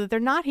time so that they're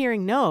not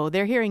hearing no,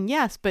 they're hearing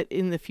yes, but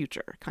in the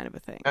future kind of a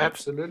thing.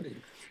 Absolutely.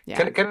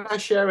 Yeah. Can I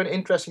share an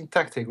interesting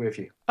tactic with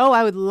you? Oh,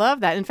 I would love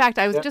that. In fact,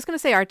 I was just going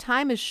to say our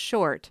time is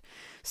short.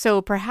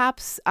 So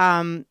perhaps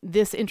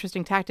this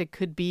interesting tactic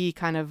could be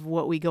kind of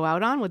what we go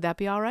out on. Would that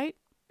be all right?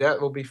 That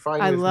will be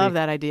fine. I with love me.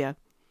 that idea.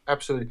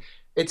 Absolutely.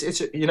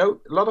 It's a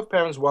lot of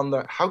parents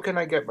wonder, how can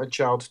I get my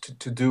child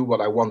to do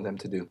what I want them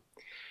to do?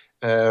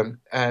 And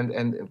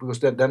because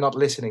they're not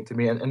listening to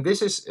me. And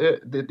this is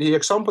the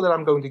example that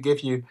I'm going to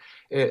give you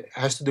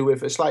has to do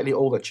with a slightly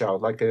older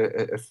child, like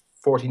a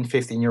 14,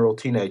 15-year-old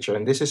teenager.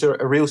 And this is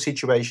a real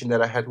situation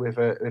that I had with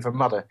a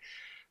mother.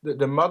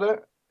 The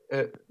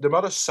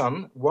mother's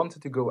son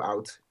wanted to go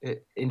out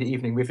in the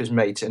evening with his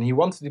mates, and he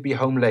wanted to be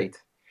home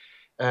late.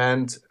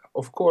 And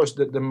of course,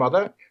 the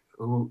mother,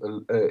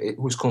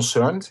 who's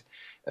concerned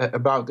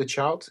about the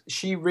child,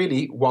 she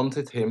really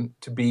wanted him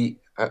to be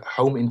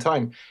home in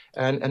time.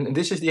 And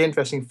this is the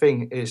interesting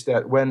thing, is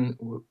that when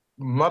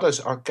mothers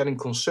are getting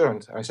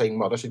concerned, I'm saying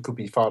mothers, it could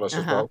be fathers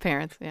as well.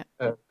 Parents, yeah.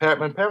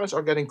 When parents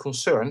are getting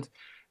concerned,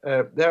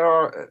 there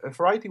are a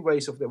variety of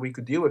ways that we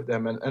could deal with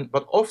them.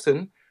 But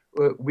often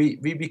we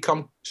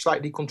become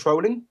slightly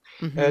controlling.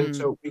 Mm-hmm. And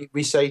so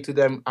we say to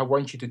them, I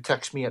want you to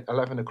text me at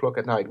 11 o'clock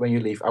at night when you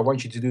leave. I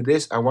want you to do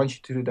this. I want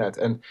you to do that.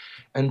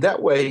 And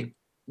that way,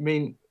 I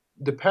mean,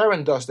 the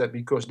parent does that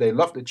because they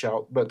love the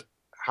child. But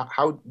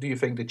how do you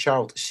think the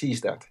child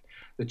sees that?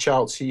 The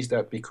child sees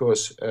that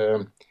because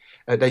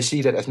they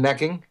see that as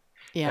nagging.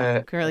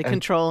 Yeah, really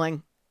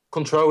controlling.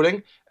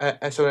 Controlling.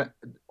 And so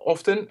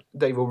often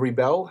they will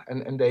rebel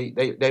and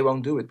they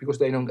won't do it because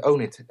they don't own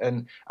it.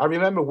 And I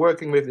remember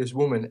working with this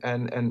woman,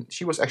 and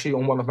she was actually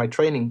on one of my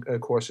training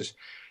courses.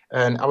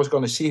 And I was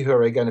going to see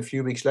her again a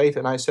few weeks later.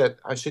 And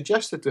I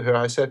suggested to her,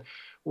 I said,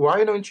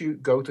 why don't you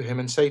go to him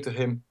and say to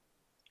him,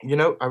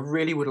 I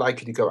really would like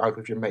you to go out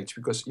with your mates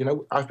because,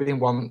 I've been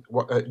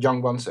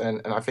young once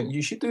and I think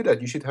you should do that.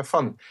 You should have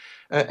fun.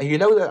 And you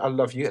know that I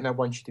love you and I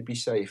want you to be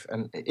safe.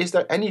 And is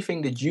there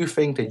anything that you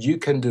think that you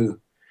can do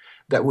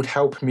that would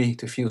help me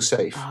to feel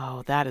safe?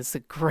 Oh, that is a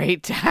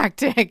great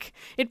tactic.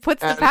 It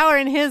puts the power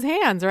in his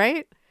hands,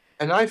 right?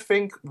 And I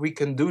think we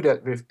can do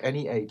that with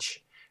any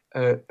age.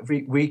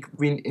 We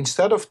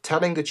instead of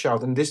telling the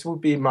child, and this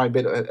would be my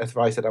bit of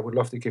advice that I would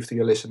love to give to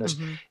your listeners,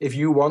 if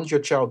you want your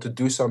child to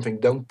do something,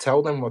 don't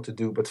tell them what to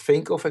do, but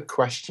think of a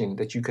question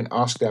that you can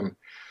ask them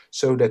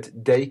so that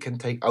they can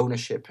take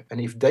ownership.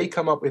 And if they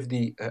come up with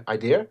the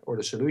idea or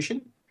the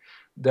solution,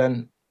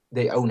 then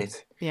they own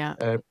it. Yeah.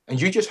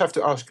 And you just have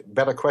to ask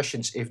better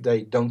questions if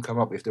they don't come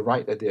up with the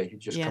right idea. You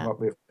just come up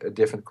with a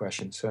different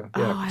question. So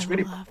yeah, it's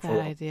really love powerful.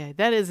 that idea.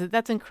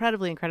 That's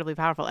incredibly, incredibly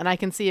powerful, and I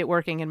can see it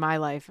working in my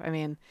life. I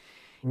mean,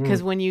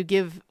 because when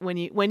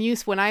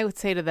I would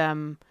say to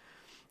them,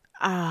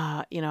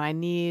 I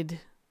need,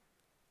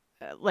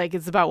 like,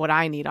 it's about what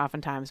I need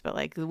oftentimes, but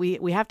like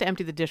we have to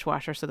empty the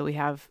dishwasher so that we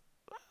have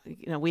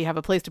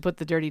a place to put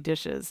the dirty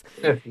dishes.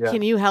 Yeah.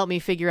 Can you help me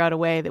figure out a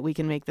way that we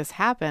can make this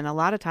happen? A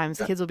lot of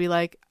times kids will be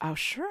like, oh,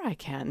 sure I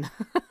can.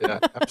 Yeah,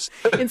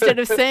 instead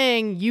of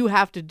saying you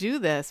have to do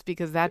this,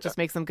 because that just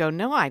makes them go,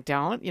 no, I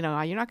don't. You're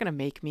not going to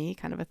make me,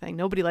 kind of a thing.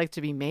 Nobody likes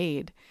to be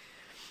made.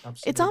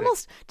 Absolutely. It's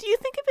almost, do you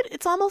think of it?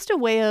 It's almost a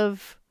way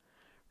of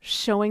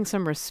showing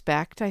some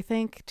respect, I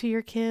think, to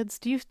your kids.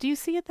 Do you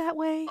see it that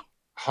way?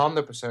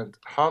 100%.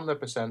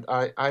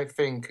 I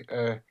think,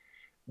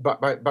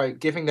 but by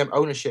giving them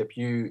ownership,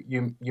 you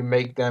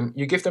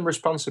give them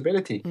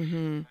responsibility,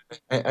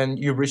 and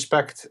you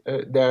respect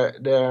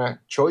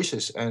their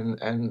choices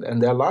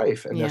and their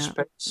life and their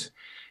space.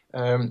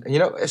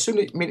 As soon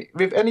as,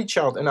 with any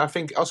child, and I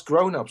think us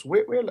grown-ups,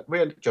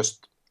 we're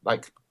just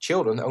like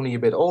children, only a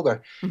bit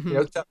older.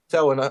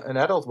 Tell an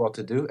adult what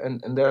to do, and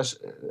there's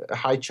a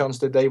high chance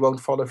that they won't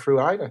follow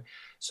through either.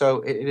 So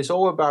it is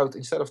all about,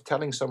 instead of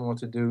telling someone what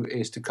to do,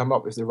 is to come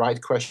up with the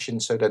right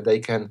questions so that they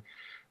can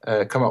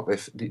come up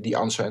with the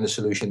answer and the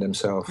solution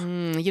themselves.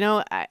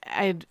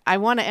 I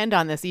want to end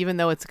on this, even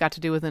though it's got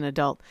to do with an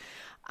adult.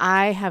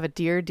 I have a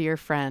dear, dear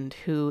friend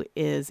who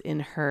is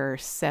in her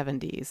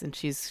 70s, and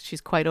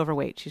she's quite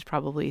overweight. She's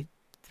probably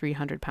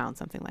 300 pounds,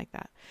 something like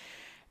that.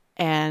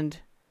 And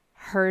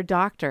her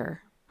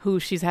doctor, who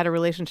she's had a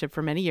relationship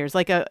for many years,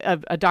 like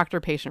a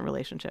doctor-patient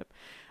relationship,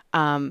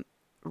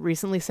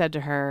 recently said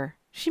to her,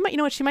 she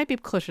might be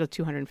closer to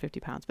 250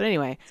 pounds. But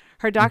anyway,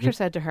 her doctor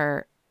said to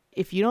her,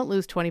 if you don't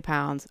lose 20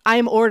 pounds, I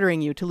am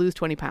ordering you to lose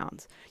 20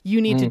 pounds.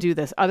 You need to do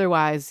this.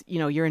 Otherwise,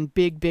 you're in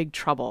big, big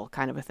trouble,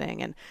 kind of a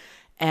thing.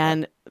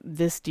 And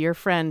this dear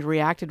friend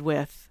reacted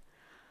with,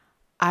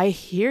 I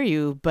hear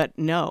you, but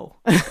no.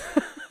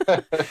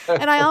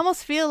 And I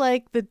almost feel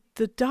like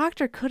the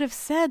doctor could have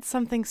said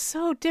something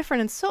so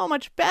different and so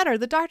much better.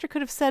 The doctor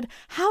could have said,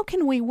 how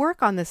can we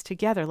work on this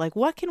together? Like,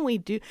 what can we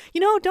do?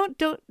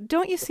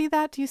 Don't you see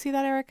that? Do you see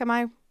that, Eric? Am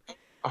I...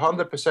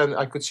 100%.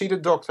 I could see the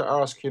doctor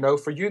ask,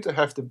 for you to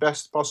have the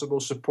best possible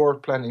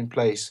support plan in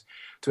place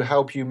to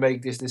help you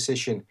make this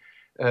decision,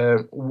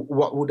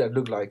 what would that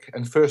look like?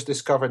 And first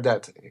discover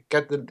that.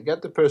 Get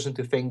the person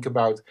to think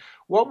about,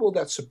 what will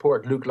that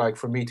support look like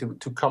for me to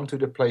come to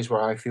the place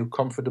where I feel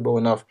comfortable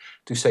enough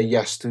to say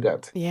yes to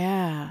that.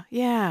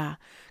 Yeah.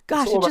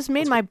 Gosh, it just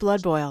made my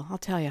blood boil, I'll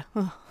tell you.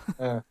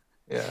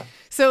 Yeah.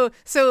 So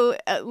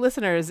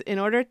listeners, in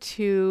order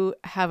to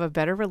have a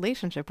better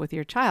relationship with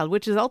your child,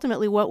 which is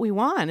ultimately what we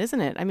want,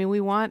 isn't it? I mean,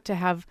 we want to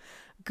have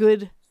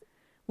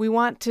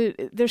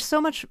there's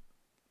so much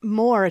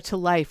more to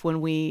life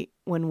when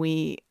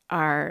we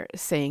are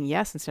saying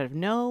yes instead of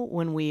no,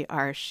 when we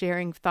are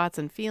sharing thoughts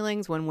and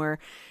feelings, when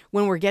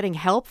we're getting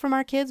help from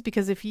our kids.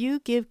 Because if you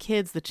give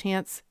kids the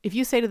chance, if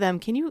you say to them,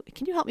 can you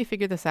help me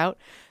figure this out?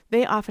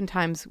 They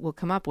oftentimes will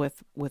come up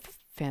with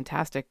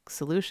fantastic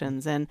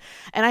solutions. And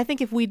I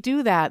think if we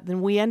do that,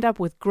 then we end up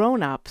with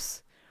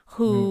grown-ups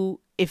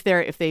who,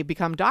 if they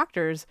become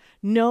doctors,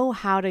 know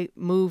how to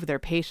move their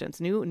patients,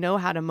 know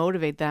how to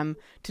motivate them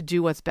to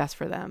do what's best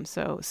for them.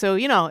 So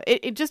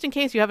it just in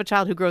case you have a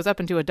child who grows up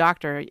into a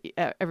doctor,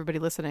 everybody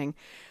listening,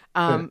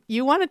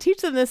 you want to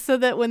teach them this so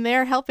that when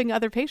they're helping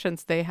other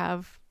patients, they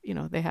have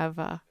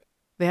the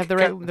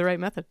right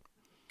method.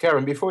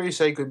 Karen, before you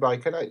say goodbye,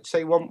 can I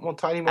say one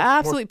tiny more?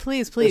 Absolutely,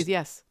 please,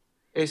 yes.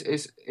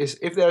 Is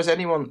if there's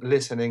anyone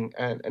listening,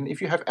 and if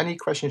you have any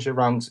questions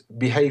around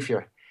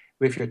behavior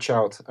with your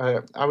child,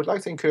 I would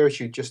like to encourage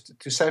you just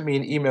to send me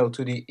an email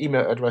to the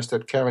email address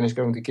that Karen is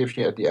going to give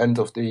you at the end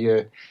of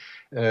the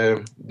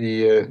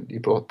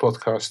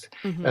podcast.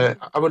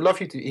 Mm-hmm. I would love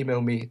you to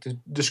email me to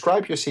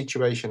describe your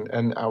situation,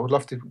 and I would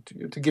love to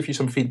give you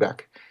some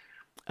feedback.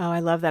 Oh, I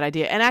love that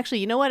idea. And actually,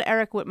 you know what,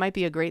 Eric, what might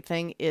be a great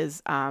thing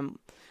is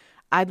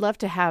I'd love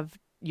to have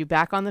you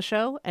back on the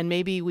show, and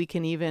maybe we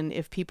can even,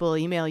 if people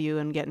email you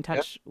and get in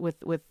touch with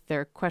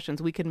their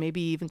questions, we could maybe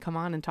even come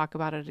on and talk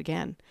about it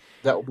again.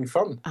 That would be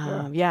fun.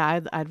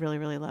 I'd really,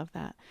 really love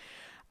that.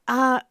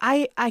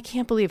 I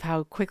can't believe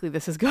how quickly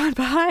this has gone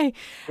by.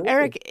 Really?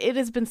 Eric, it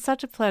has been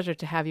such a pleasure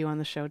to have you on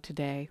the show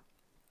today.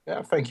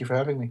 Yeah, thank you for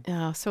having me.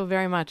 So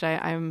very much.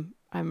 I'm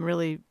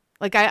really,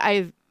 like,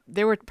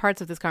 there were parts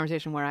of this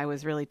conversation where I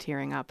was really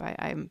tearing up.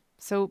 I'm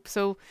so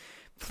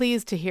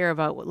pleased to hear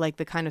about like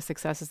the kind of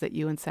successes that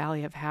you and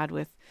Sally have had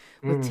with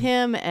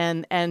Tim,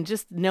 and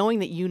just knowing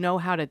that you know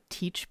how to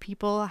teach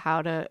people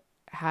how to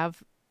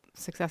have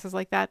successes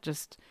like that.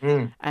 Just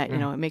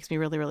it makes me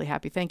really, really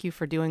happy. Thank you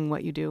for doing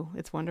what you do.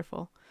 It's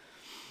wonderful.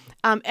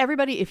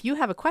 Everybody, if you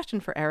have a question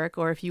for Eric,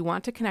 or if you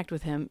want to connect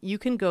with him, you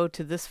can go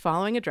to this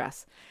following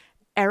address: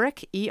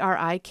 Eric,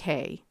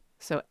 ERIK,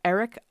 so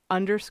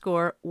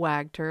Eric_Wagter,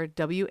 WAGTER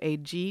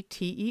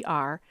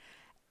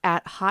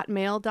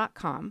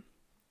 @hotmail.com.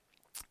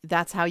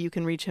 That's how you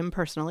can reach him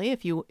personally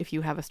if you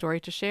have a story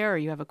to share, or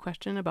you have a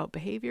question about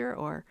behavior,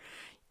 or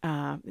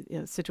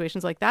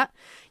situations like that.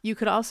 You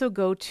could also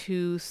go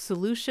to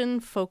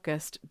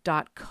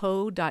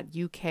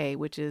solutionfocused.co.uk,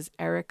 which is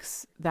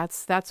Eric's.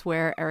 That's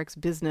where Eric's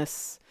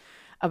business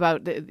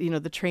about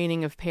the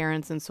training of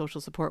parents and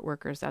social support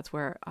workers. That's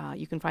where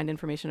you can find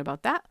information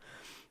about that.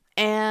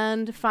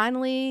 And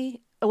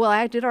finally, well,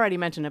 I did already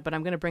mention it, but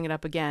I'm going to bring it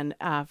up again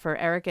for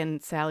Eric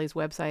and Sally's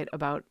website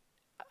about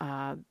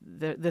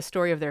the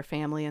story of their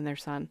family and their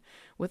son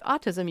with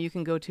autism. You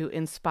can go to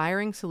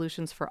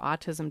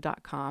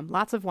inspiringsolutionsforautism.com.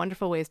 Lots of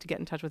wonderful ways to get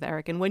in touch with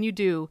Eric. And when you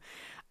do,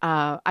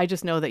 I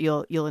just know that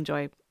you'll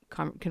enjoy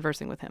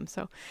conversing with him.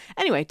 So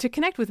anyway, to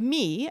connect with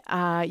me,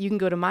 you can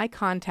go to my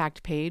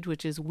contact page,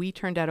 which is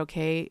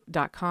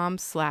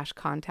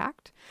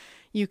weturnedoutokay.com/contact.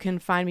 You can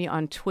find me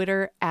on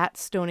Twitter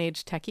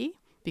 @StoneAgeTechie,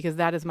 because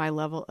that is my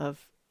level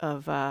of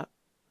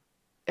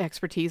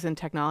expertise in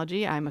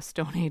technology. I'm a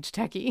Stone Age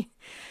techie.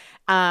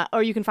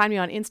 Or you can find me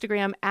on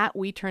Instagram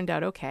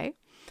 @WeTurnedOutOK.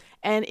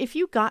 And if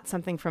you got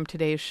something from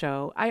today's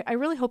show, I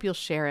really hope you'll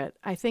share it.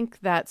 I think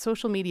that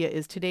social media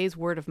is today's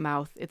word of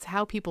mouth. It's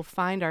how people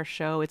find our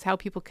show. It's how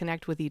people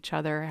connect with each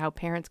other, how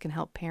parents can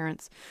help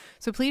parents.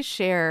 So please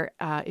share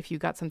if you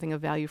got something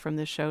of value from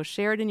this show.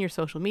 Share it in your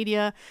social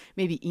media.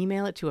 Maybe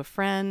email it to a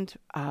friend.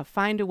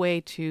 Find a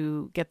way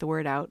to get the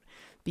word out,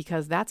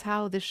 because that's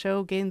how this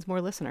show gains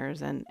more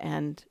listeners,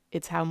 and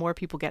it's how more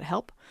people get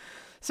help.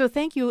 So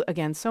thank you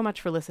again so much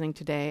for listening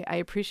today. I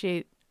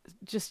appreciate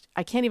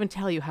I can't even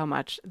tell you how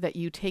much that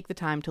you take the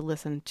time to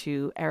listen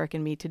to Eric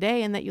and me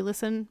today, and that you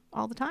listen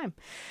all the time.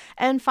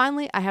 And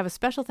finally, I have a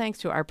special thanks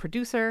to our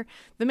producer,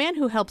 the man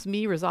who helps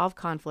me resolve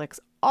conflicts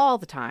all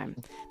the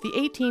time, the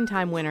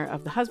 18-time winner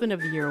of the Husband of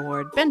the Year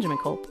Award, Benjamin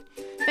Kolp.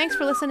 Thanks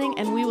for listening,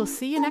 and we will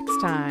see you next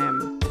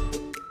time.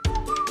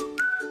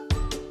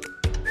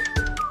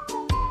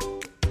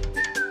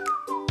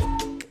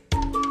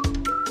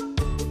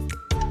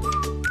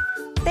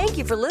 Thank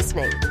you for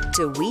listening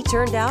to We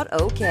Turned Out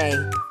Okay.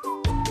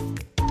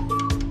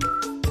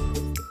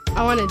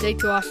 I want to dig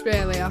to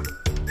Australia.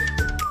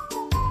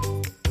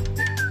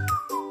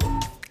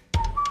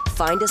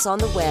 Find us on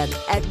the web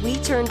at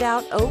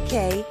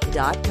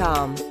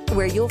WeTurnedOutOK.com,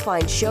 where you'll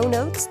find show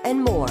notes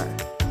and more.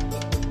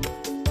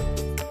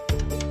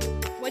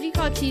 What do you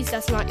call cheese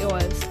that's not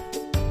yours?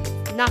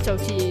 Nacho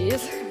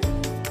cheese.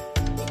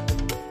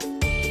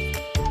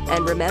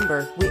 And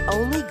remember, we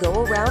only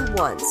go around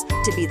once.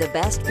 To be the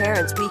best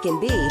parents we can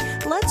be,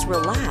 let's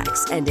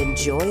relax and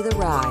enjoy the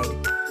ride.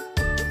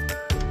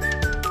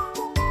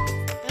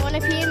 I want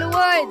to pee in the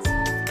woods.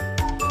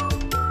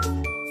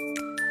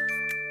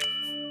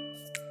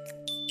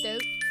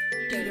 Dope,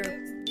 dope, dope.